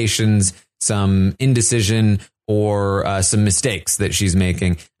hesitations, some indecision, or some mistakes that she's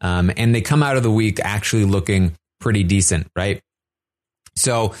making. And they come out of the week actually looking pretty decent, right?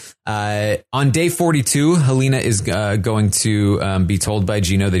 So on day 42, Helena is going to be told by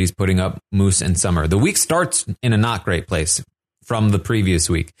Gino that he's putting up Moose and Summer. The week starts in a not great place from the previous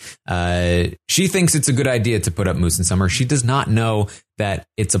week. She thinks it's a good idea to put up Moose and Summer. She does not know that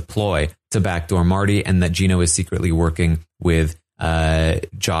it's a ploy to backdoor Marty and that Gino is secretly working with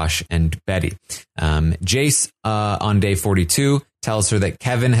Josh and Betty. Jace on day 42 tells her that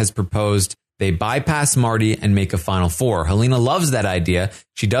Kevin has proposed they bypass Marty and make a final four. Helena loves that idea.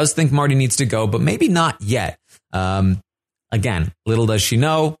 She does think Marty needs to go, but maybe not yet. Again, little does she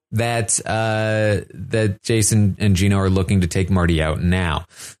know that Jason and Gino are looking to take Marty out now.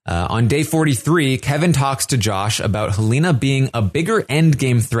 On day 43, Kevin talks to Josh about Helena being a bigger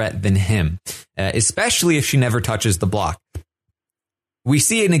endgame threat than him, especially if she never touches the block. We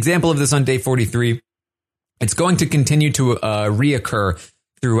see an example of this on day 43. It's going to continue to reoccur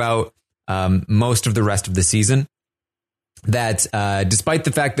throughout most of the rest of the season. That despite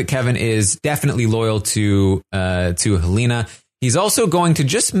the fact that Kevin is definitely loyal to Helena, he's also going to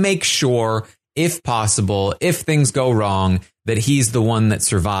just make sure, if possible, if things go wrong, that he's the one that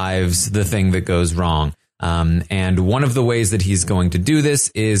survives the thing that goes wrong. And one of the ways that he's going to do this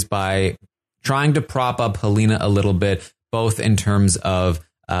is by trying to prop up Helena a little bit, both in terms of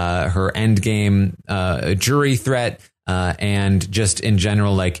her endgame jury threat, and just in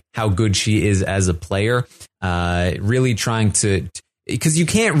general, like how good she is as a player, really trying to, because you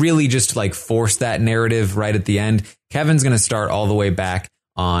can't really just like force that narrative right at the end. Kevin's going to start all the way back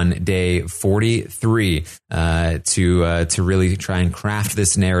on day 43 to really try and craft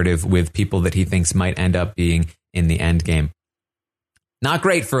this narrative with people that he thinks might end up being in the end game. Not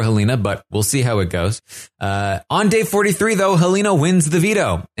great for Helena, but we'll see how it goes. On day 43, though, Helena wins the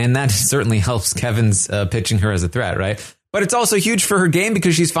veto, and that certainly helps Kevin's pitching her as a threat, right? But it's also huge for her game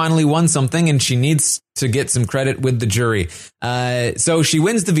because she's finally won something, and she needs to get some credit with the jury. So she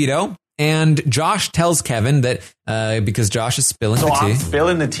wins the veto, and Josh tells Kevin that because Josh is spilling the tea. I'm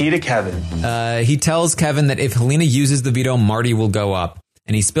spilling the tea to Kevin. He tells Kevin that if Helena uses the veto, Marty will go up.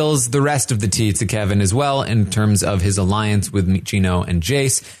 And he spills the rest of the tea to Kevin as well in terms of his alliance with Gino and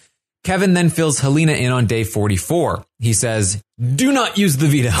Jace. Kevin then fills Helena in on day 44. He says, do not use the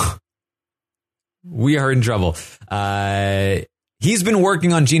veto. We are in trouble. He's been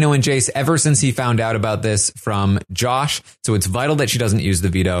working on Gino and Jace ever since he found out about this from Josh. So it's vital that she doesn't use the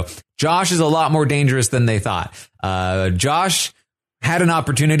veto. Josh is a lot more dangerous than they thought. Josh had an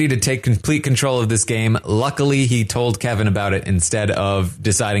opportunity to take complete control of this game. Luckily, he told Kevin about it instead of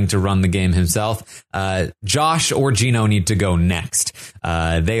deciding to run the game himself. Josh or Gino need to go next.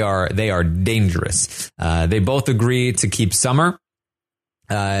 They are dangerous. They both agree to keep Summer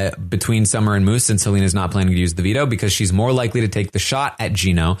between Summer and Moose, since Helena's not planning to use the veto, because she's more likely to take the shot at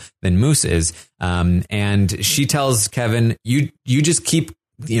Gino than Moose is. And she tells Kevin, you just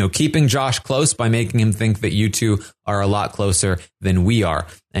keeping Josh close by making him think that you two are a lot closer than we are.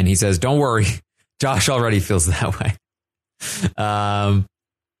 And he says, don't worry, Josh already feels that way.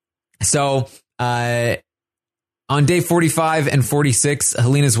 So on day 45 and 46,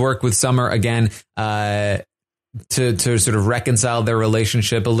 Helena's work with Summer again, to sort of reconcile their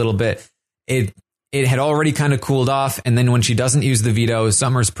relationship a little bit. It had already kind of cooled off, and then when she doesn't use the veto,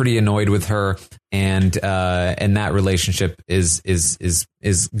 Summer's pretty annoyed with her, and that relationship is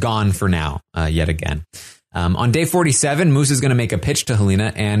gone for now, yet again. On day 47, Moose is going to make a pitch to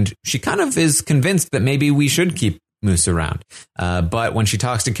Helena, and she kind of is convinced that maybe we should keep Moose around. But when she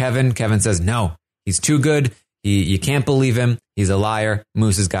talks to Kevin, Kevin says, no, he's too good. You can't believe him. He's a liar.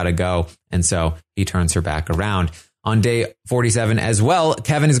 Moose has got to go. And so he turns her back around. On day 47 as well,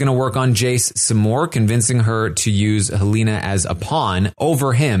 Kevin is going to work on Jace some more, convincing her to use Helena as a pawn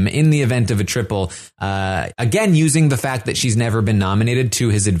over him in the event of a triple. Again, using the fact that she's never been nominated to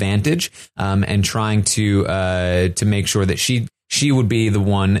his advantage, and trying to make sure that she would be the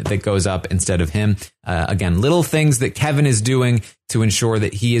one that goes up instead of him. Again, little things that Kevin is doing to ensure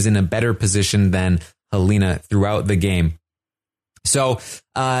that he is in a better position than Helena throughout the game. So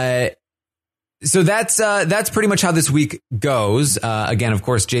that's pretty much how this week goes. Again, of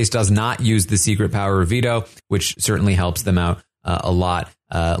course, Jace does not use the secret power of veto, which certainly helps them out a lot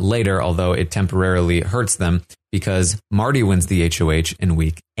later, although it temporarily hurts them because Marty wins the HOH in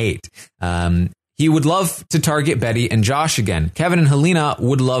week 8. He would love to target Betty and Josh again. Kevin and Helena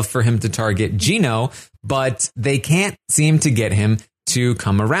would love for him to target Gino, but they can't seem to get him to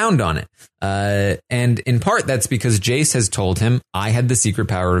come around on it. And in part, that's because Jace has told him, I had the secret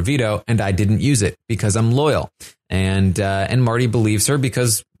power of veto and I didn't use it because I'm loyal. And Marty believes her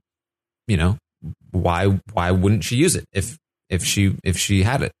because, why wouldn't she use it if she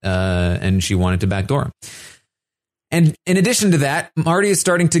had it, and she wanted to backdoor him? And in addition to that, Marty is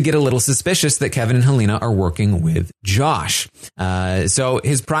starting to get a little suspicious that Kevin and Helena are working with Josh. So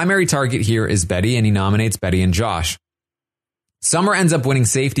his primary target here is Betty, and he nominates Betty and Josh. Summer ends up winning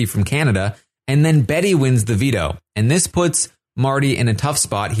safety from Canada, and then Betty wins the veto. And this puts Marty in a tough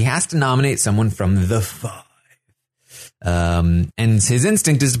spot. He has to nominate someone from the 5. And his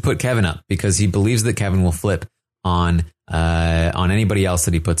instinct is to put Kevin up because he believes that Kevin will flip on anybody else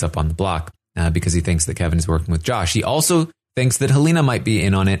that he puts up on the block, because he thinks that Kevin is working with Josh. He also thinks that Helena might be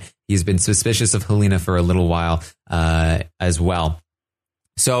in on it. He's been suspicious of Helena for a little while as well.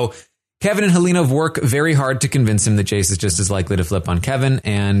 So Kevin and Helena work very hard to convince him that Jace is just as likely to flip on Kevin,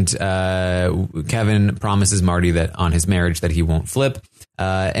 and Kevin promises Marty that on his marriage that he won't flip.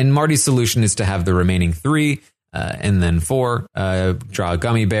 And Marty's solution is to have the remaining 3 and then 4 draw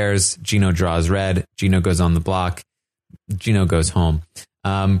gummy bears. Gino draws red. Gino goes on the block. Gino goes home.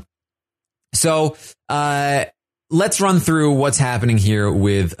 So let's run through what's happening here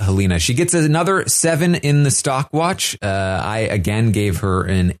with Helena. She gets another 7 in the stock watch. I again gave her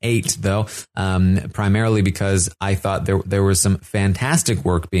an 8, though, primarily because I thought there was some fantastic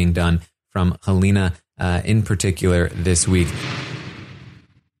work being done from Helena in particular this week.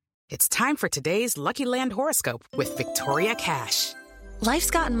 It's time for today's Lucky Land horoscope with Victoria Cash.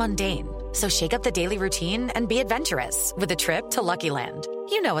 Life's gotten mundane, so shake up the daily routine and be adventurous with a trip to Lucky Land.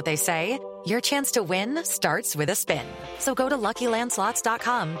 You know what they say. Your chance to win starts with a spin. So go to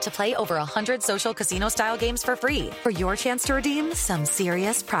LuckyLandSlots.com to play over 100 social casino-style games for free for your chance to redeem some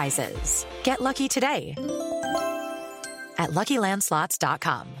serious prizes. Get lucky today at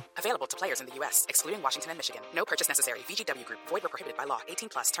LuckyLandSlots.com. Available to players in the U.S., excluding Washington and Michigan. No purchase necessary. VGW Group. Void where prohibited by law. 18+.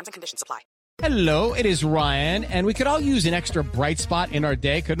 Terms and conditions apply. Hello, it is Ryan, and we could all use an extra bright spot in our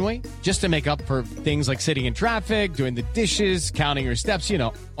day, couldn't we? Just to make up for things like sitting in traffic, doing the dishes, counting your steps,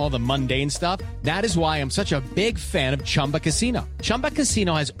 all the mundane stuff. That is why I'm such a big fan of Chumba Casino. Chumba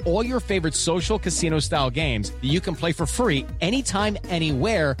Casino has all your favorite social casino-style games that you can play for free anytime,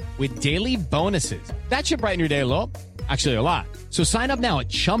 anywhere with daily bonuses. That should brighten your day a little. Actually, a lot. So sign up now at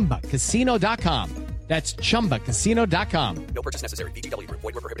ChumbaCasino.com. That's ChumbaCasino.com. No purchase necessary. VGW Group.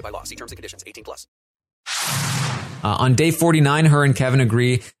 Void where prohibited by law. See terms and conditions. 18+. On day 49, her and Kevin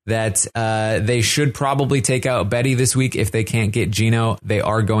agree that they should probably take out Betty this week if they can't get Gino. They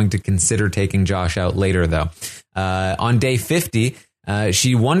are going to consider taking Josh out later, though. On day 50,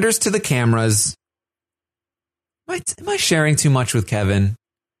 she wonders to the cameras, Am I sharing too much with Kevin?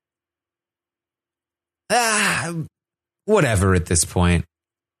 Whatever at this point.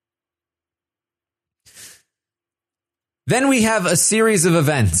 Then we have a series of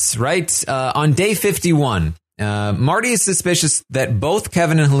events, right? On day 51, Marty is suspicious that both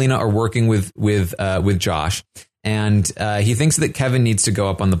Kevin and Helena are working with Josh, and he thinks that Kevin needs to go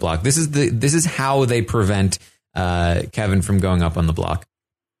up on the block. This is how they prevent Kevin from going up on the block.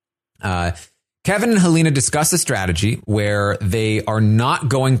 Kevin and Helena discuss a strategy where they are not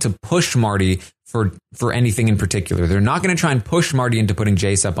going to push Marty for anything in particular. They're not going to try and push Marty into putting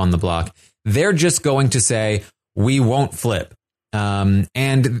Jace up on the block. They're just going to say, we won't flip. And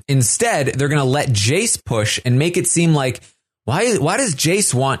instead, they're going to let Jace push and make it seem like, why does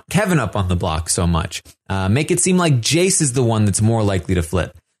Jace want Kevin up on the block so much? Make it seem like Jace is the one that's more likely to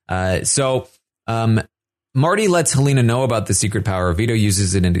flip. So Marty lets Helena know about the secret power of veto,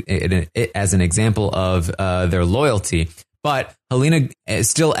 uses it as an example of their loyalty. But Helena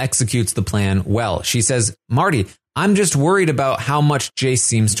still executes the plan well. She says, Marty, I'm just worried about how much Jace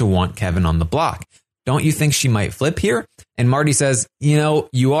seems to want Kevin on the block. Don't you think she might flip here? And Marty says,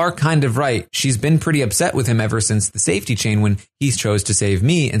 you are kind of right. She's been pretty upset with him ever since the safety chain when he chose to save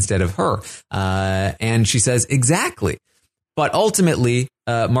me instead of her. And she says, exactly. But ultimately,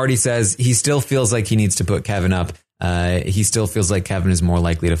 Marty says he still feels like he needs to put Kevin up. He still feels like Kevin is more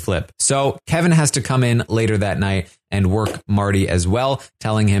likely to flip. So Kevin has to come in later that night and work Marty as well,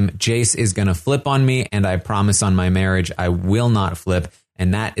 telling him Jace is going to flip on me, and I promise on my marriage I will not flip.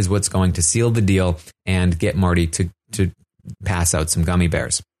 And that is what's going to seal the deal and get Marty to pass out some gummy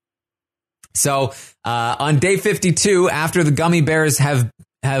bears. So on day 52, after the gummy bears have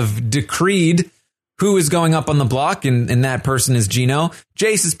decreed who is going up on the block, and that person is Gino,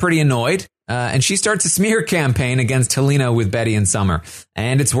 Jace is pretty annoyed. And she starts a smear campaign against Helena with Betty and Summer.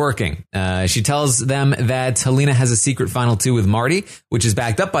 And it's working. She tells them that Helena has a secret final two with Marty, which is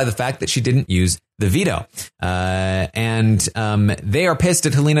backed up by the fact that she didn't use the veto. And they are pissed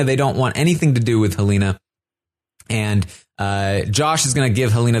at Helena. They don't want anything to do with Helena. And Josh is going to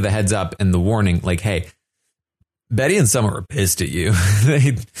give Helena the heads up and the warning, like, hey, Betty and Summer are pissed at you.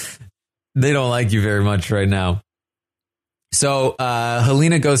 They don't like you very much right now. So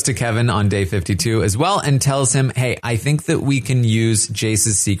Helena goes to Kevin on day 52 as well and tells him, hey, I think that we can use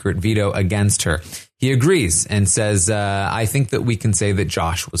Jace's secret veto against her. He agrees and says, I think that we can say that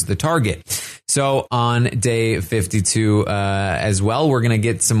Josh was the target. So on day 52 as well, we're going to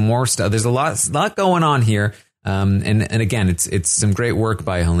get some more stuff. There's a lot going on here. And again, it's some great work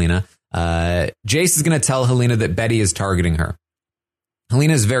by Helena. Jace is going to tell Helena that Betty is targeting her.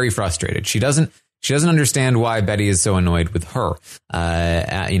 Helena is very frustrated. She doesn't understand why Betty is so annoyed with her.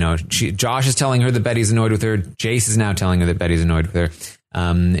 Josh is telling her that Betty's annoyed with her. Jace is now telling her that Betty's annoyed with her.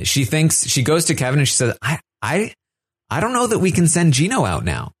 She goes to Kevin and she says, I don't know that we can send Gino out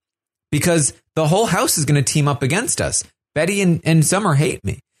now because the whole house is going to team up against us. Betty and Summer hate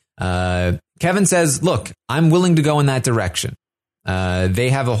me. Kevin says, look, I'm willing to go in that direction. They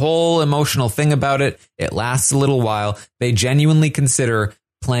have a whole emotional thing about it. It lasts a little while. They genuinely consider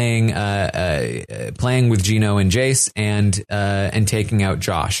playing with Gino and Jace and taking out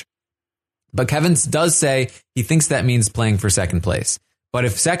Josh. But Kevin does say he thinks that means playing for second place. But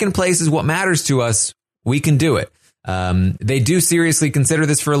if second place is what matters to us, we can do it. They do seriously consider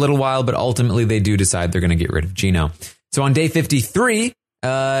this for a little while, but ultimately they do decide they're going to get rid of Gino. So on day 53,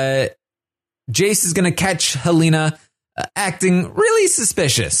 Jace is going to catch Helena acting really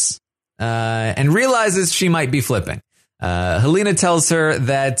suspicious and realizes she might be flipping. Helena tells her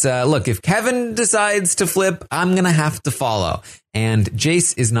that, look, if Kevin decides to flip, I'm going to have to follow. And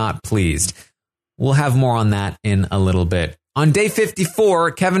Jace is not pleased. We'll have more on that in a little bit. On day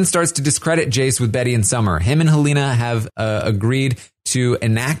 54, Kevin starts to discredit Jace with Betty and Summer. Him and Helena have agreed to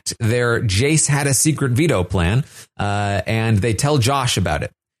enact their Jace had a secret veto plan, and they tell Josh about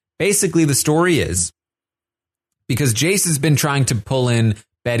it. Basically, the story is, because Jace has been trying to pull in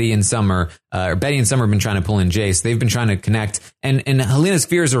Betty and Summer, or Betty and Summer have been trying to pull in Jace. They've been trying to connect, and Helena's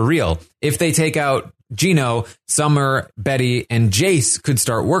fears are real. If they take out Gino, Summer, Betty, and Jace could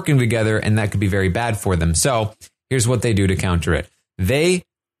start working together, and that could be very bad for them. So here's what they do to counter it. They,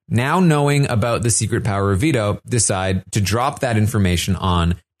 now knowing about the secret power of veto, decide to drop that information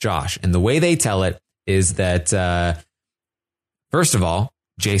on Josh. And the way they tell it is that, first of all,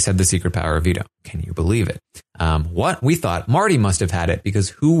 Jace had the secret power of veto. Can you believe it? What? We thought Marty must have had it because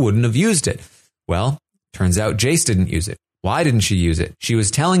who wouldn't have used it? Well, turns out Jace didn't use it. Why didn't she use it? She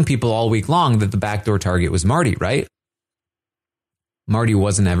was telling people all week long that the backdoor target was Marty, right? Marty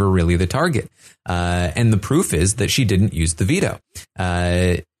wasn't ever really the target. And the proof is that she didn't use the veto.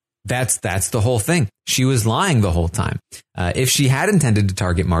 That's the whole thing. She was lying the whole time. If she had intended to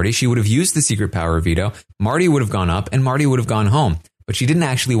target Marty, she would have used the secret power of veto. Marty would have gone up and Marty would have gone home. But she didn't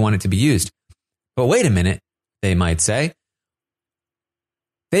actually want it to be used. But wait a minute, they might say.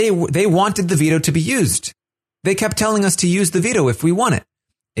 They wanted the veto to be used. They kept telling us to use the veto if we want it.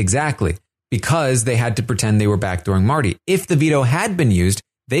 Exactly. Because they had to pretend they were backdooring Marty. If the veto had been used,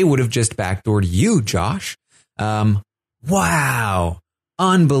 they would have just backdoored you, Josh. Wow.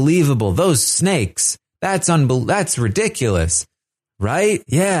 Unbelievable. Those snakes. That's ridiculous. Right?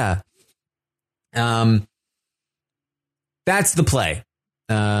 Yeah. That's the play.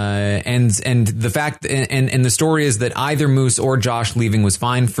 And the fact and the story is that either Moose or Josh leaving was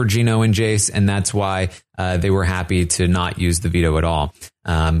fine for Gino and Jace, and that's why they were happy to not use the veto at all.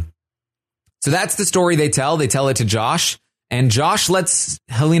 So that's the story they tell. They tell it to Josh, and Josh lets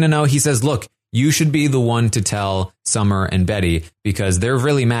Helena know. He says, look, you should be the one to tell Summer and Betty because they're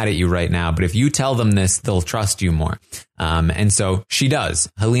really mad at you right now. But if you tell them this, they'll trust you more. And so she does.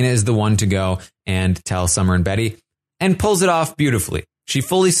 Helena is the one to go and tell Summer and Betty and pulls it off beautifully. She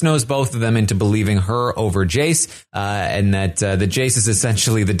fully snows both of them into believing her over Jace, and that the Jace is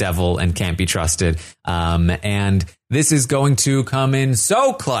essentially the devil and can't be trusted. And this is going to come in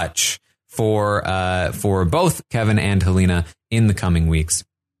so clutch for both Kevin and Helena in the coming weeks.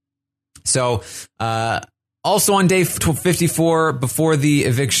 So, also on day 54, before the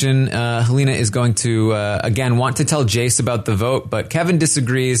eviction, Helena is going to, again, want to tell Jace about the vote, but Kevin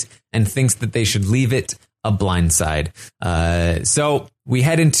disagrees and thinks that they should leave it a blindside. So we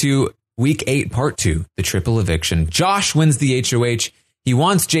head into week 8, part 2, the triple eviction. Josh wins the HOH. He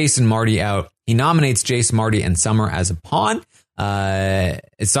wants Jace and Marty out. He nominates Jace, Marty, and Summer as a pawn.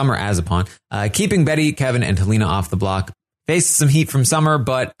 Keeping Betty, Kevin, and Helena off the block. Faces some heat from Summer,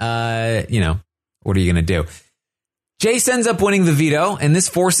 but, what are you going to do? Jace ends up winning the veto, and this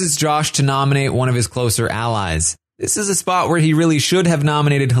forces Josh to nominate one of his closer allies. This is a spot where he really should have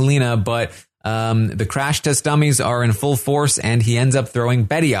nominated Helena, but the crash test dummies are in full force, and he ends up throwing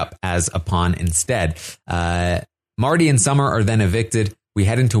Betty up as a pawn instead. Marty and Summer are then evicted. We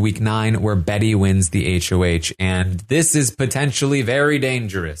head into week 9 where Betty wins the HOH. And this is potentially very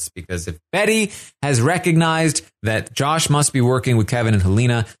dangerous because if Betty has recognized that Josh must be working with Kevin and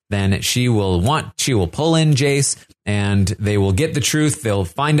Helena, then she will pull in Jace and they will get the truth. She'll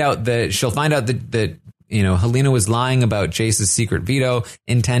find out that Helena was lying about Jace's secret veto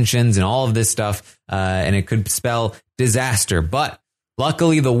intentions and all of this stuff. And it could spell disaster. But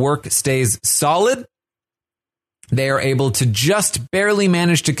luckily the work stays solid. They are able to just barely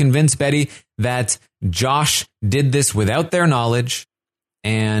manage to convince Betty that Josh did this without their knowledge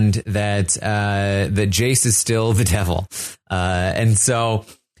and that Jace is still the devil. And so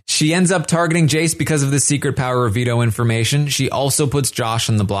she ends up targeting Jace because of the secret power of veto information. She also puts Josh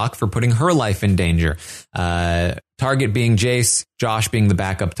on the block for putting her life in danger. Target being Jace, Josh being the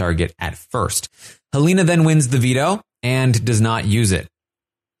backup target at first. Helena then wins the veto and does not use it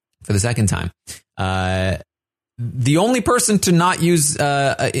for the second time. The only person to not use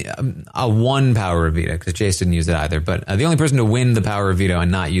a one power of veto, because Jace didn't use it either, but the only person to win the power of veto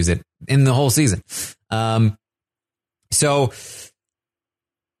and not use it in the whole season. So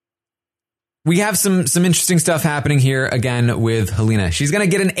we have some interesting stuff happening here again with Helena. She's going to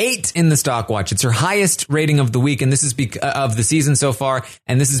get an 8 in the stock watch. It's her highest rating of the week, and this is of the season so far.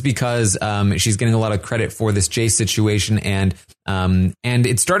 And this is because she's getting a lot of credit for this Jace situation, and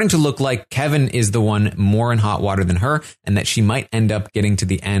it's starting to look like Kevin is the one more in hot water than her, and that she might end up getting to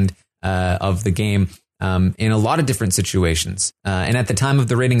the end of the game in a lot of different situations. And at the time of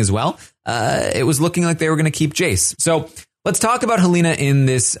the rating as well, it was looking like they were going to keep Jace. So let's talk about Helena in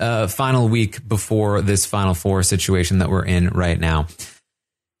this final week before this Final Four situation that we're in right now.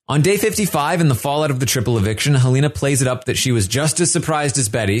 On day 55, in the fallout of the triple eviction, Helena plays it up that she was just as surprised as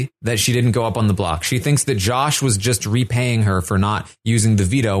Betty that she didn't go up on the block. She thinks that Josh was just repaying her for not using the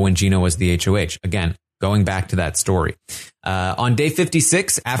veto when Gino was the HOH. Again, going back to that story. On day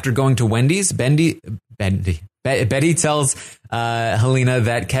 56, after going to Wendy's, Betty tells Helena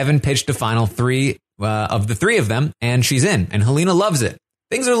that Kevin pitched a final 3 of the 3 of them, and she's in, and Helena loves it.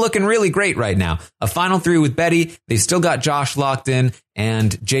 Things are looking really great right now. A final 3 with Betty. They've still got Josh locked in, and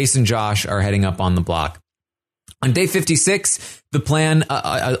Jace and Josh are heading up on the block. On day 56, the plan,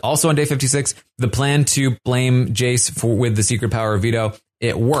 also on day 56, the plan to blame Jace with the secret power of veto,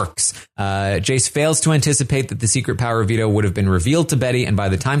 it works. Jace fails to anticipate that the secret power of veto would have been revealed to Betty, and by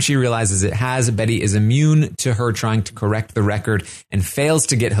the time she realizes it has, Betty is immune to her trying to correct the record and fails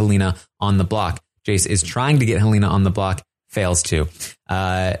to get Helena on the block. Jace is trying to get Helena on the block, fails to.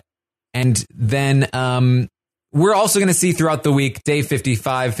 And then we're also going to see throughout the week, day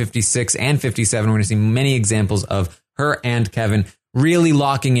 55, 56, and 57, we're going to see many examples of her and Kevin really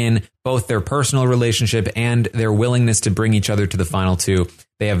locking in both their personal relationship and their willingness to bring each other to the final two.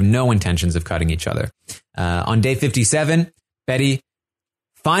 They have no intentions of cutting each other. On day 57, Betty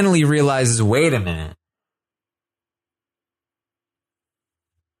finally realizes, wait a minute.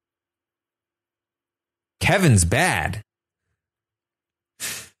 Kevin's bad.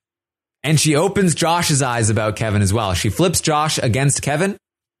 And she opens Josh's eyes about Kevin as well. She flips Josh against Kevin.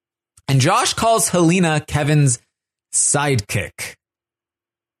 And Josh calls Helena Kevin's sidekick.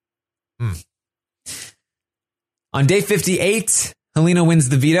 On day 58, Helena wins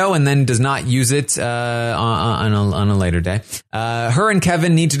the veto and then does not use it on a later day. Her and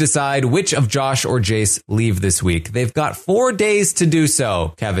Kevin need to decide which of Josh or Jace leave this week. They've got 4 days to do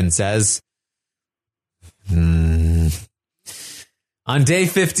so, Kevin says. On day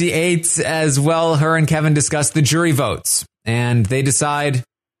 58 as well, her and Kevin discuss the jury votes. And they decide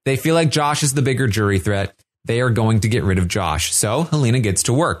they feel like Josh is the bigger jury threat. They are going to get rid of Josh. So Helena gets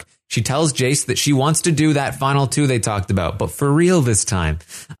to work. She tells Jace that she wants to do that final two they talked about, but for real this time.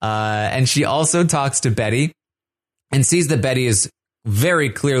 And she also talks to Betty and sees that Betty is very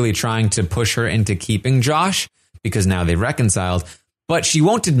clearly trying to push her into keeping Josh because now they've reconciled. But she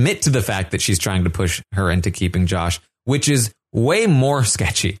won't admit to the fact that she's trying to push her into keeping Josh, which is way more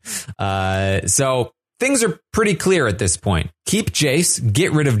sketchy. So things are pretty clear at this point. Keep Jace,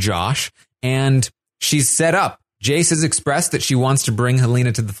 get rid of Josh, and she's set up. Jace has expressed that she wants to bring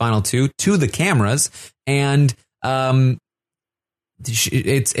Helena to the final two to the cameras, and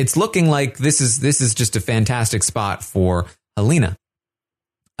it's looking like this is just a fantastic spot for Helena.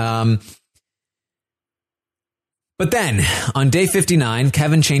 But then on day 59,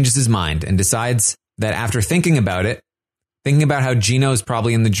 Kevin changes his mind and decides that after thinking about how Gino's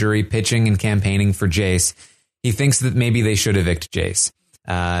probably in the jury pitching and campaigning for Jace, he thinks that maybe they should evict Jace.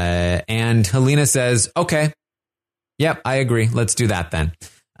 And Helena says, okay, yep, I agree. Let's do that then.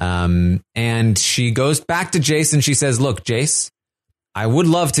 And she goes back to Jace and she says, look, Jace, I would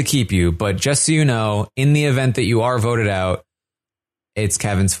love to keep you, but just so you know, in the event that you are voted out, it's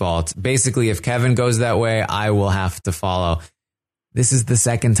Kevin's fault. Basically, if Kevin goes that way, I will have to follow. This is the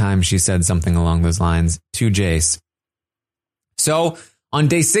second time she said something along those lines to Jace. So on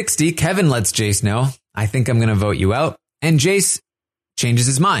day 60, Kevin lets Jace know, I think I'm going to vote you out. And Jace changes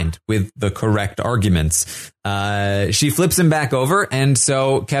his mind with the correct arguments. She flips him back over. And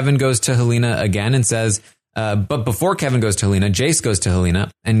so Kevin goes to Helena again and says, but before Kevin goes to Helena, Jace goes to Helena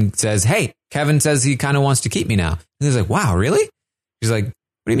and says, hey, Kevin says he kind of wants to keep me now. And he's like, wow, really? She's like, what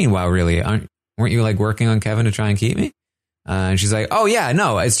do you mean, wow, really? Weren't you like working on Kevin to try and keep me? And she's like, oh yeah,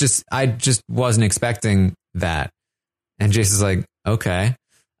 no, it's just, I just wasn't expecting that. And Jace is like, okay.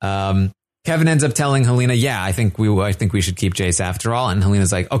 Kevin ends up telling Helena, yeah, I think we should keep Jace after all. And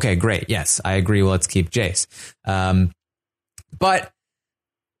Helena's like, okay, great. Yes, I agree. Well, let's keep Jace. But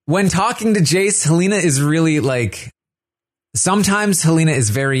when talking to Jace, Helena is really like, sometimes Helena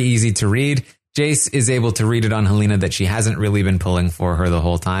is very easy to read. Jace is able to read it on Helena that she hasn't really been pulling for her the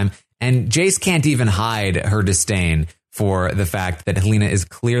whole time. And Jace can't even hide her disdain for the fact that Helena is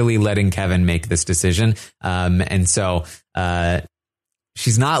clearly letting Kevin make this decision. And so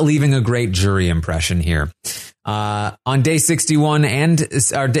she's not leaving a great jury impression here. On day 61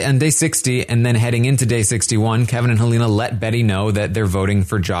 on day 60 and then heading into day 61, Kevin and Helena let Betty know that they're voting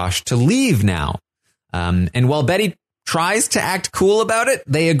for Josh to leave now. And while Betty tries to act cool about it,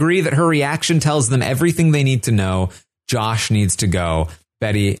 they agree that her reaction tells them everything they need to know. Josh needs to go.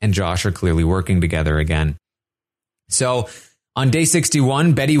 Betty and Josh are clearly working together again. So on day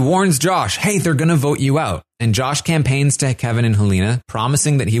 61, Betty warns Josh, hey, they're going to vote you out. And Josh campaigns to Kevin and Helena,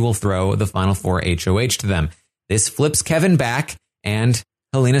 promising that he will throw the final four HOH to them. This flips Kevin back, and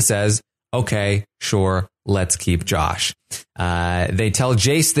Helena says, okay, sure, let's keep Josh. They tell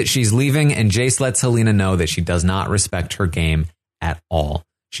Jace that she's leaving, and Jace lets Helena know that she does not respect her game at all.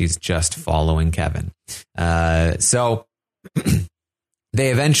 She's just following Kevin. So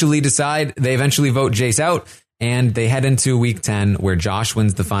they eventually vote Jace out, and they head into week 10 where Josh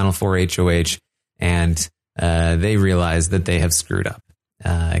wins the final four HOH, and they realize that they have screwed up.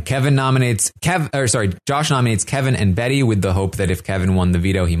 Josh nominates Kevin and Betty with the hope that if Kevin won the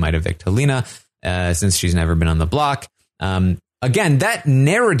veto, he might evict Helena, since she's never been on the block. Again, that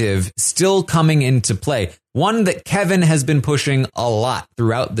narrative still coming into play. One that Kevin has been pushing a lot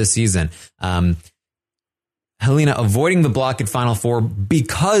throughout the season. Helena avoiding the block at Final Four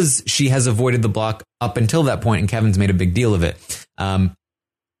because she has avoided the block up until that point, and Kevin's made a big deal of it.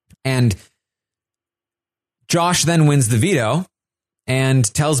 And Josh then wins the veto,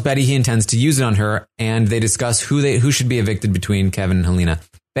 and tells Betty he intends to use it on her, and they discuss who should be evicted between Kevin and Helena.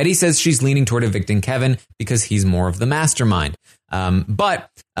 Betty says she's leaning toward evicting Kevin because he's more of the mastermind.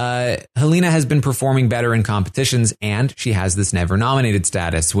 But Helena has been performing better in competitions, and she has this never nominated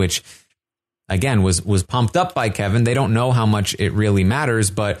status, which again was pumped up by Kevin. They don't know how much it really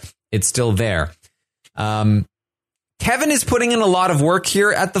matters, but it's still there. Kevin is putting in a lot of work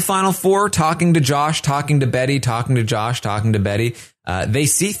here at the Final Four, talking to Josh, talking to Betty, talking to Josh, talking to Betty. They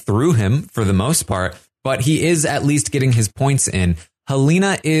see through him for the most part, but he is at least getting his points in.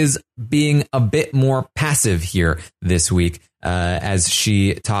 Helena is being a bit more passive here this week as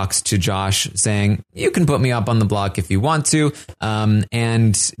she talks to Josh, saying, you can put me up on the block if you want to.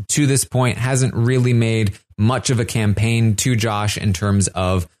 And to this point, hasn't really made much of a campaign to Josh in terms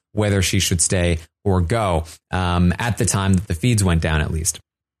of whether she should stay or go at the time that the feeds went down, at least.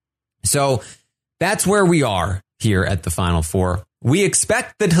 So that's where we are here at the Final Four. We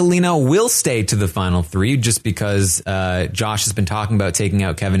expect that Helena will stay to the Final Three just because Josh has been talking about taking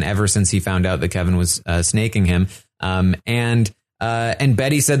out Kevin ever since he found out that Kevin was snaking him. And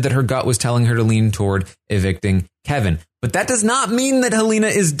Betty said that her gut was telling her to lean toward evicting Kevin. But that does not mean that Helena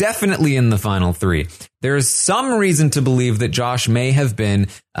is definitely in the Final Three. There is some reason to believe that Josh may have been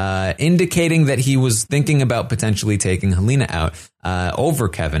indicating that he was thinking about potentially taking Helena out over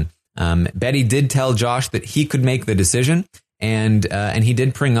Kevin. Betty did tell Josh that he could make the decision, and he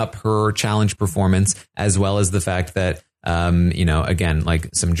did bring up her challenge performance, as well as the fact that, again, like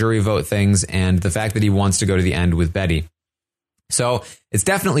some jury vote things and the fact that he wants to go to the end with Betty. So it's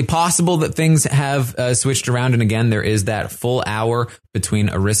definitely possible that things have switched around. And again, there is that full hour between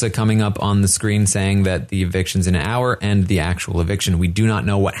Arissa coming up on the screen saying that the eviction's in an hour and the actual eviction. We do not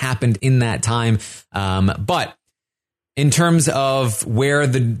know what happened in that time. But in terms of where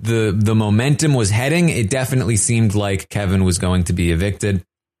the momentum was heading, it definitely seemed like Kevin was going to be evicted.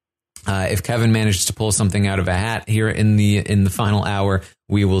 If Kevin manages to pull something out of a hat here in the final hour,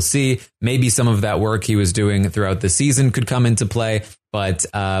 we will see. Maybe some of that work he was doing throughout the season could come into play. But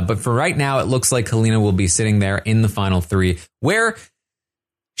for right now, it looks like Helena will be sitting there in the Final Three, where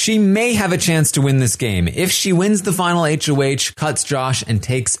she may have a chance to win this game. If she wins the final HOH, cuts Josh, and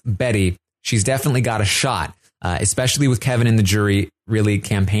takes Betty, she's definitely got a shot. Especially with Kevin in the jury really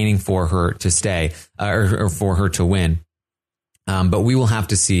campaigning for her to stay or for her to win. But we will have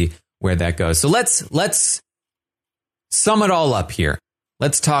to see where that goes. So let's sum it all up here.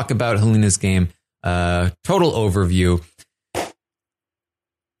 Let's talk about Helena's game. Total overview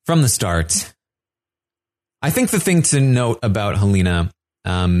from the start. I think the thing to note about Helena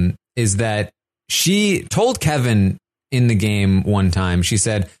is that she told Kevin in the game one time, she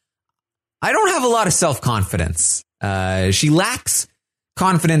said, I don't have a lot of self-confidence. She lacks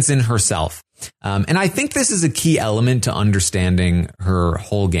confidence in herself. And I think this is a key element to understanding her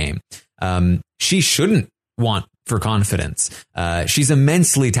whole game. She shouldn't want for confidence. She's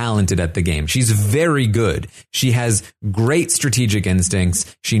immensely talented at the game. She's very good. She has great strategic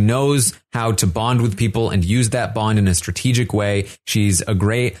instincts. She knows how to bond with people and use that bond in a strategic way. She's a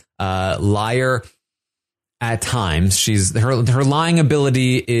great liar. At times, her lying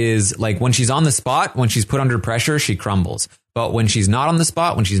ability is like when she's on the spot, when she's put under pressure, she crumbles. But when she's not on the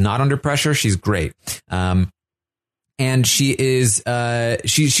spot, when she's not under pressure, she's great. And she is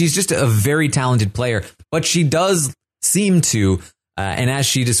she's just a very talented player. But she does seem to, and as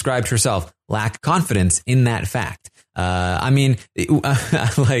she described herself, lack confidence in that fact. We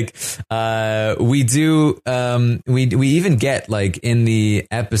even get like in the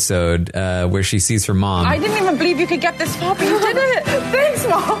episode where she sees her mom. I didn't even believe you could get this far, but you did it. Thanks,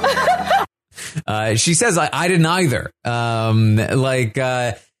 Mom. She says, I didn't either.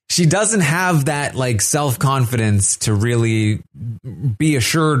 She doesn't have that like self-confidence to really be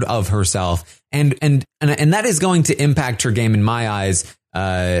assured of herself. And that is going to impact her game in my eyes,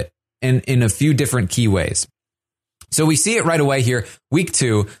 in a few different key ways. So we see it right away here, week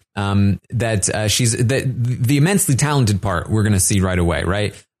 2, that she's the immensely talented part we're going to see right away,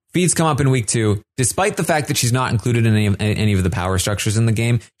 right? Feeds come up in week 2. Despite the fact that she's not included in any of the power structures in the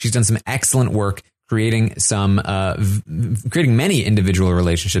game, she's done some excellent work creating many individual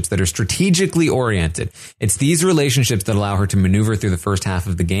relationships that are strategically oriented. It's these relationships that allow her to maneuver through the first half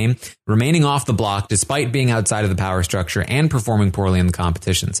of the game, remaining off the block despite being outside of the power structure and performing poorly in the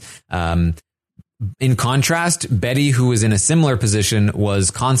competitions. In contrast, Betty, who was in a similar position, was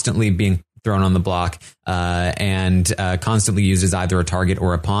constantly being thrown on the block and constantly used as either a target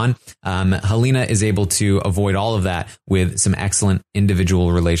or a pawn. Helena is able to avoid all of that with some excellent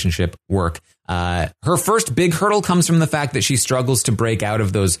individual relationship work. Her first big hurdle comes from the fact that she struggles to break out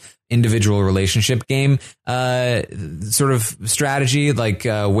of those individual relationship game sort of strategy, like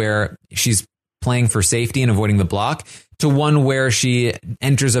where she's playing for safety and avoiding the block, to one where she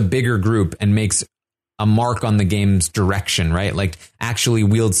enters a bigger group and makes a mark on the game's direction, right? Like actually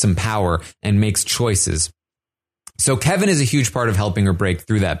wields some power and makes choices. So Kevin is a huge part of helping her break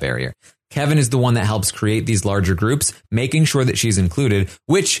through that barrier. Kevin is the one that helps create these larger groups, making sure that she's included,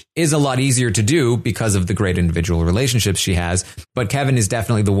 which is a lot easier to do because of the great individual relationships she has. But Kevin is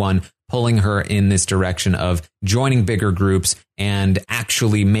definitely the one pulling her in this direction of joining bigger groups and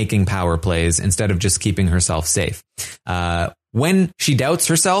actually making power plays instead of just keeping herself safe. When she doubts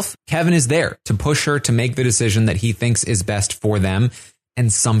herself, Kevin is there to push her to make the decision that he thinks is best for them,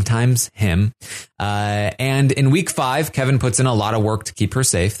 and sometimes him. And in week 5, Kevin puts in a lot of work to keep her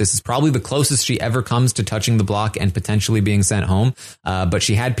safe. This is probably the closest she ever comes to touching the block and potentially being sent home. But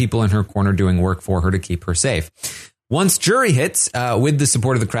she had people in her corner doing work for her to keep her safe. Once jury hits, with the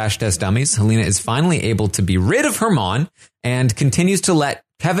support of the crash test dummies, Helena is finally able to be rid of Herman and continues to let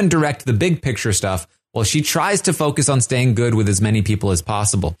Kevin direct the big picture stuff while she tries to focus on staying good with as many people as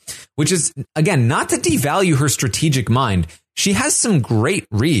possible, which is, again, not to devalue her strategic mind. She has some great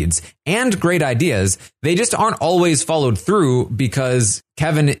reads and great ideas. They just aren't always followed through because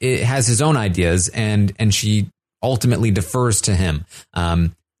Kevin has his own ideas and she ultimately defers to him,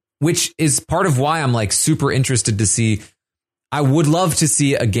 which is part of why I'm like super interested to see. I would love to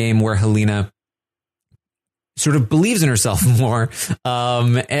see a game where Helena sort of believes in herself more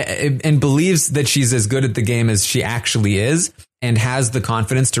and believes that she's as good at the game as she actually is and has the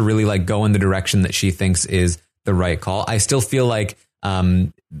confidence to really like go in the direction that she thinks is the right call. I still feel like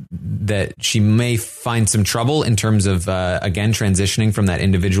that she may find some trouble in terms of, again, transitioning from that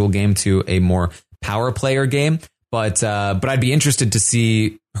individual game to a more power player game. But I'd be interested to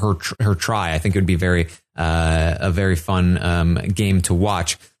see her try. I think it would be a very fun game to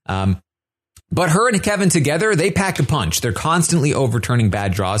watch. But her and Kevin together, they pack a punch. They're constantly overturning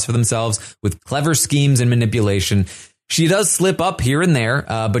bad draws for themselves with clever schemes and manipulation. She does slip up here and there,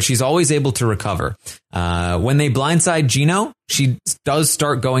 but she's always able to recover. When they blindside Gino, she does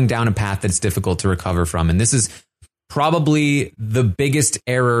start going down a path that's difficult to recover from. And this is probably the biggest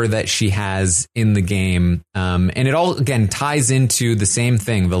error that she has in the game. And it all, again, ties into the same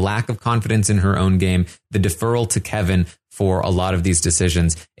thing, the lack of confidence in her own game, the deferral to Kevin for a lot of these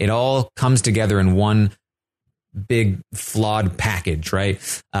decisions. It all comes together in one big flawed package, right?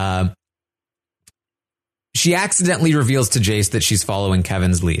 She accidentally reveals to Jace that she's following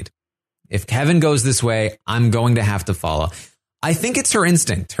Kevin's lead. If Kevin goes this way, I'm going to have to follow. I think it's her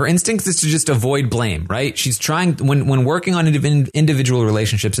instinct. Her instinct is to just avoid blame, right? She's trying, when working on individual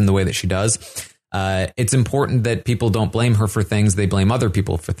relationships in the way that she does, it's important that people don't blame her for things. They blame other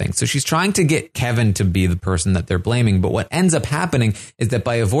people for things. So she's trying to get Kevin to be the person that they're blaming. But what ends up happening is that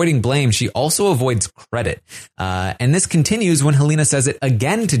by avoiding blame, she also avoids credit. And this continues when Helena says it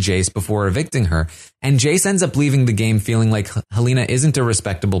again to Jace before evicting her. And Jace ends up leaving the game feeling like Helena isn't a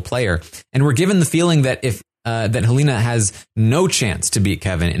respectable player. And we're given the feeling that that Helena has no chance to beat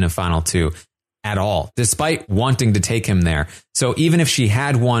Kevin in a final 2 at all, despite wanting to take him there. So even if she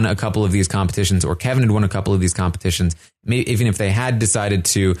had won a couple of these competitions, or Kevin had won a couple of these competitions, even if they had decided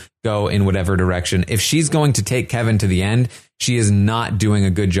to go in whatever direction, if she's going to take Kevin to the end, she is not doing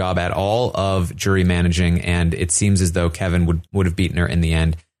a good job at all of jury managing. And it seems as though Kevin would have beaten her in the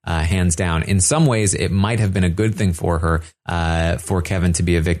end, hands down. In some ways, it might have been a good thing for her, for Kevin to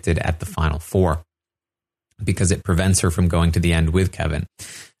be evicted at the final 4, because it prevents her from going to the end with Kevin.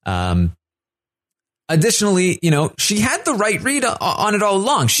 Additionally, she had the right read on it all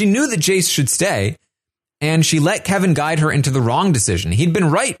along. She knew that Jace should stay, and she let Kevin guide her into the wrong decision. He'd been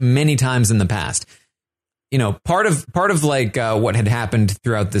right many times in the past. Part of like what had happened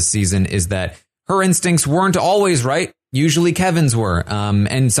throughout this season is that her instincts weren't always right. Usually Kevin's were,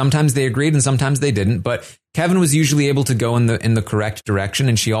 and sometimes they agreed and sometimes they didn't. But Kevin was usually able to go in the correct direction,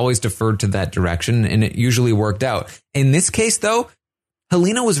 and she always deferred to that direction, and it usually worked out. In this case, though,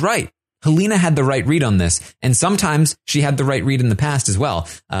 Helena was right. Helena had the right read on this, and sometimes she had the right read in the past as well.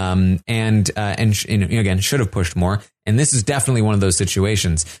 And again, should have pushed more. And this is definitely one of those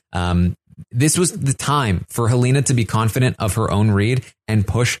situations. This was the time for Helena to be confident of her own read and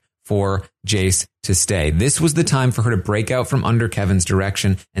push for Jace to stay. This was the time for her to break out from under Kevin's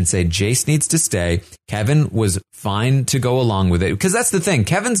direction and say, Jace needs to stay. Kevin was fine to go along with it. Because that's the thing.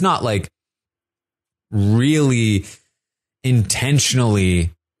 Kevin's not like really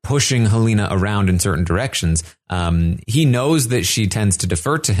intentionally pushing Helena around in certain directions. He knows that she tends to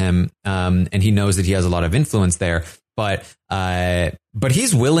defer to him, and he knows that he has a lot of influence there. But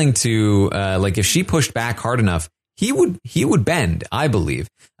he's willing to, like, if she pushed back hard enough, he would bend, I believe.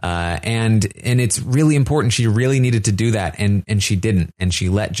 And it's really important. She really needed to do that. And she didn't. And she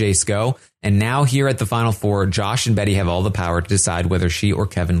let Jace go. And now here at the Final Four, Josh and Betty have all the power to decide whether she or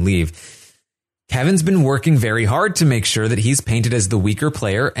Kevin leave. Kevin's been working very hard to make sure that he's painted as the weaker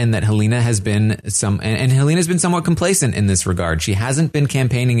player, and that Helena has been and Helena's been somewhat complacent in this regard. She hasn't been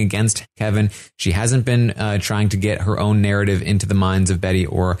campaigning against Kevin. She hasn't been trying to get her own narrative into the minds of Betty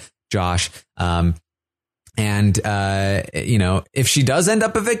or Josh. If she does end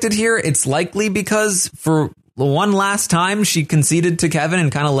up evicted here, it's likely because for one last time she conceded to Kevin and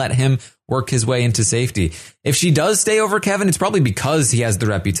kind of let him work his way into safety. If she does stay over Kevin, it's probably because he has the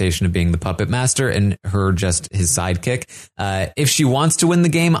reputation of being the puppet master and her just his sidekick. If she wants to win the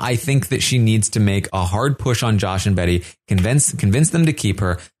game, I think that she needs to make a hard push on Josh and Betty, convince them to keep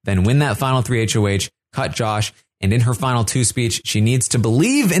her, then win that final 3 HOH, cut Josh. And in her final 2 speech, she needs to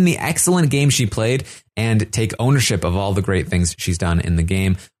believe in the excellent game she played and take ownership of all the great things she's done in the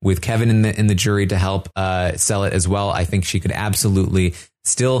game. With Kevin in the jury to help sell it as well, I think she could absolutely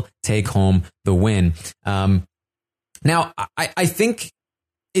still take home the win. Now, I think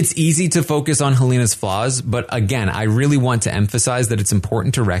it's easy to focus on Helena's flaws, but again, I really want to emphasize that it's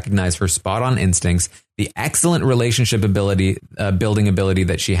important to recognize her spot-on instincts, the excellent relationship building ability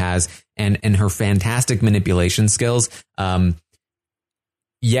that she has, and her fantastic manipulation skills.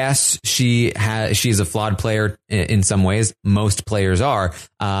 Yes, she is a flawed player in some ways. Most players are,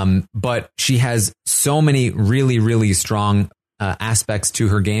 but she has so many really, really strong aspects to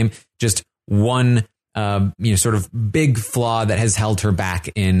her game. Just one sort of big flaw that has held her back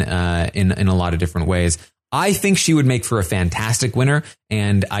in a lot of different ways. I think she would make for a fantastic winner,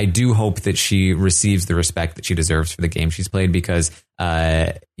 and I do hope that she receives the respect that she deserves for the game she's played, because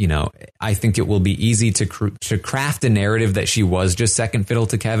I think it will be easy to craft a narrative that she was just second fiddle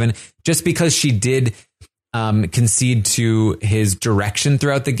to Kevin, just because she did concede to his direction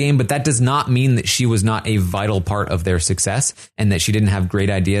throughout the game. But that does not mean that she was not a vital part of their success, and that she didn't have great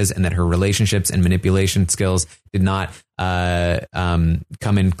ideas, and that her relationships and manipulation skills did not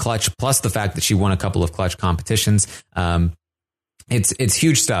come in clutch. Plus the fact that she won a couple of clutch competitions. It's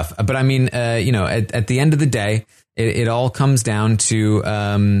huge stuff. But I mean, at the end of the day, it all comes down to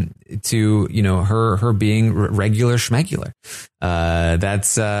her being regular schmegular.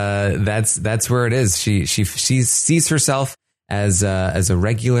 That's where it is. She sees herself as a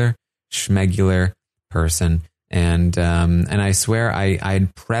regular schmegular person. And I swear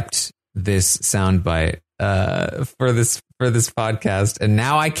I'd prepped this soundbite for this podcast, and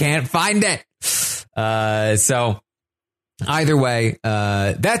now I can't find it. So either way,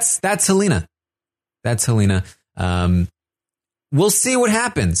 that's Helena. That's Helena. We'll see what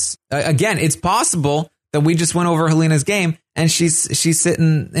happens. Again, it's possible that we just went over Helena's game and she's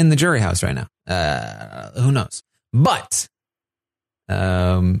sitting in the jury house right now. Who knows? But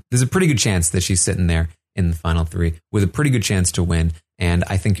there's a pretty good chance that she's sitting there in the final 3 with a pretty good chance to win. And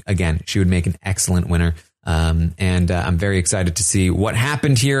I think, again, she would make an excellent winner. And I'm very excited to see what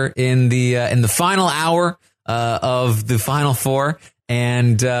happened here in the final hour of the Final Four.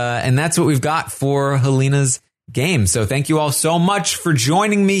 And that's what we've got for Helena's game. So thank you all so much for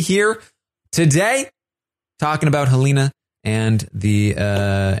joining me here today, talking about Helena and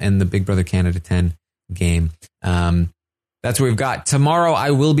the Big Brother Canada 10 game. That's what we've got. Tomorrow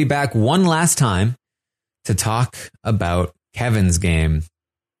I will be back one last time to talk about Kevin's game.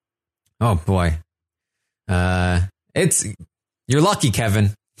 Oh boy. You're lucky,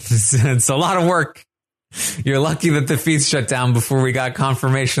 Kevin. It's a lot of work. You're lucky that the feeds shut down before we got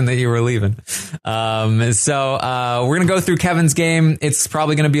confirmation that you were leaving. So we're going to go through Kevin's game. It's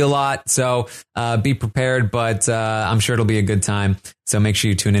probably going to be a lot, so be prepared, but I'm sure it'll be a good time. So make sure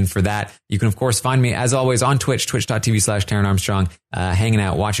you tune in for that. You can, of course, find me, as always, on Twitch, twitch.tv/Taran Armstrong, hanging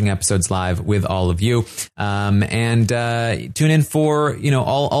out, watching episodes live with all of you. And tune in for,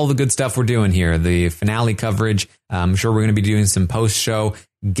 all the good stuff we're doing here, the finale coverage. I'm sure we're going to be doing some post-show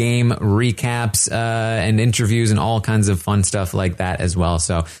game recaps and interviews and all kinds of fun stuff like that as well.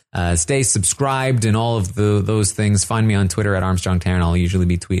 So stay subscribed and all of those things. Find me on Twitter at Armstrong Taran. I'll usually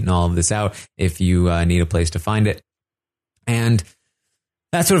be tweeting all of this out if you need a place to find it. And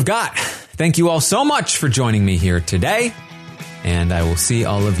that's what I've got. Thank you all so much for joining me here today, and I will see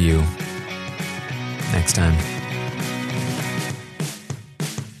all of you next time.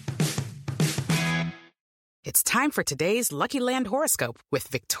 It's time for today's Lucky Land horoscope with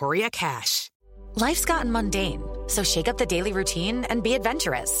Victoria Cash. Life's gotten mundane, So shake up the daily routine and be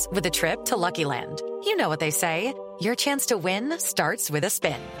adventurous with a trip to Lucky Land. You know what they say. Your chance to win starts with a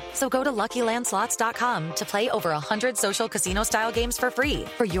spin. So go to LuckyLandSlots.com to play over 100 social casino-style games for free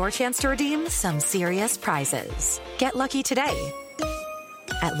for your chance to redeem some serious prizes. Get lucky today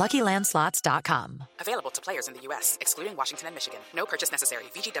at LuckyLandSlots.com. Available to players in the U.S., excluding Washington and Michigan. No purchase necessary.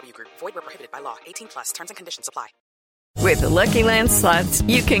 VGW Group. Void where prohibited by law. 18+. Terms and conditions apply. With the Lucky Land Slots,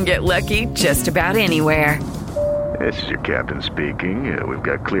 you can get lucky just about anywhere. This is your captain speaking. We've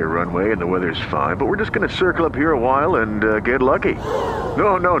got clear runway and the weather's fine, but we're just going to circle up here a while and get lucky.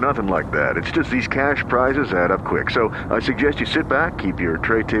 No, nothing like that. It's just these cash prizes add up quick. So I suggest you sit back, keep your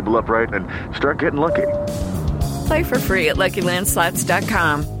tray table upright, and start getting lucky. Play for free at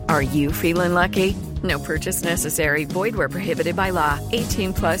LuckyLandSlots.com. Are you feeling lucky? No purchase necessary. Void where prohibited by law.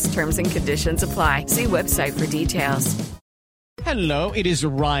 18+ terms and conditions apply. See website for details. Hello, it is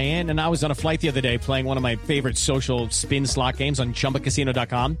Ryan, and I was on a flight the other day playing one of my favorite social spin slot games on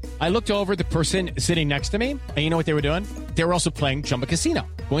ChumbaCasino.com. I looked over at the person sitting next to me, and you know what they were doing? They were also playing Chumba Casino.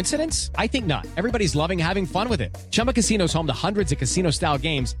 Coincidence? I think not. Everybody's loving having fun with it. Chumba Casino is home to hundreds of casino-style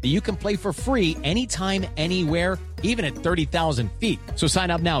games that you can play for free anytime, anywhere, even at 30,000 feet. So sign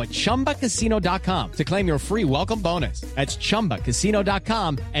up now at ChumbaCasino.com to claim your free welcome bonus. That's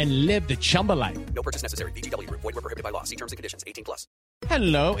ChumbaCasino.com and live the Chumba life. No purchase necessary. VGW Group. Void where prohibited by law. See terms and conditions. 18+.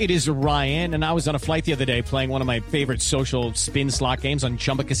 Hello, it is Ryan, and I was on a flight the other day playing one of my favorite social spin slot games on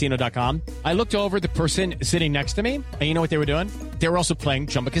ChumbaCasino.com. I looked over at the person sitting next to me, and you know what they were doing? They were also playing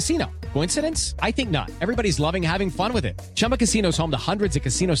Chumba Casino. Coincidence? I think not. Everybody's loving having fun with it. Chumba Casino is home to hundreds of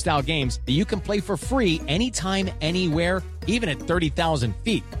casino-style games that you can play for free anytime, anywhere, even at 30,000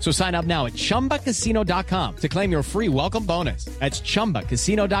 feet. So sign up now at ChumbaCasino.com to claim your free welcome bonus. That's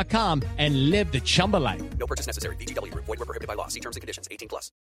ChumbaCasino.com and live the Chumba life. No purchase necessary. VGW Group. Void where prohibited by law. See terms and conditions. 18+.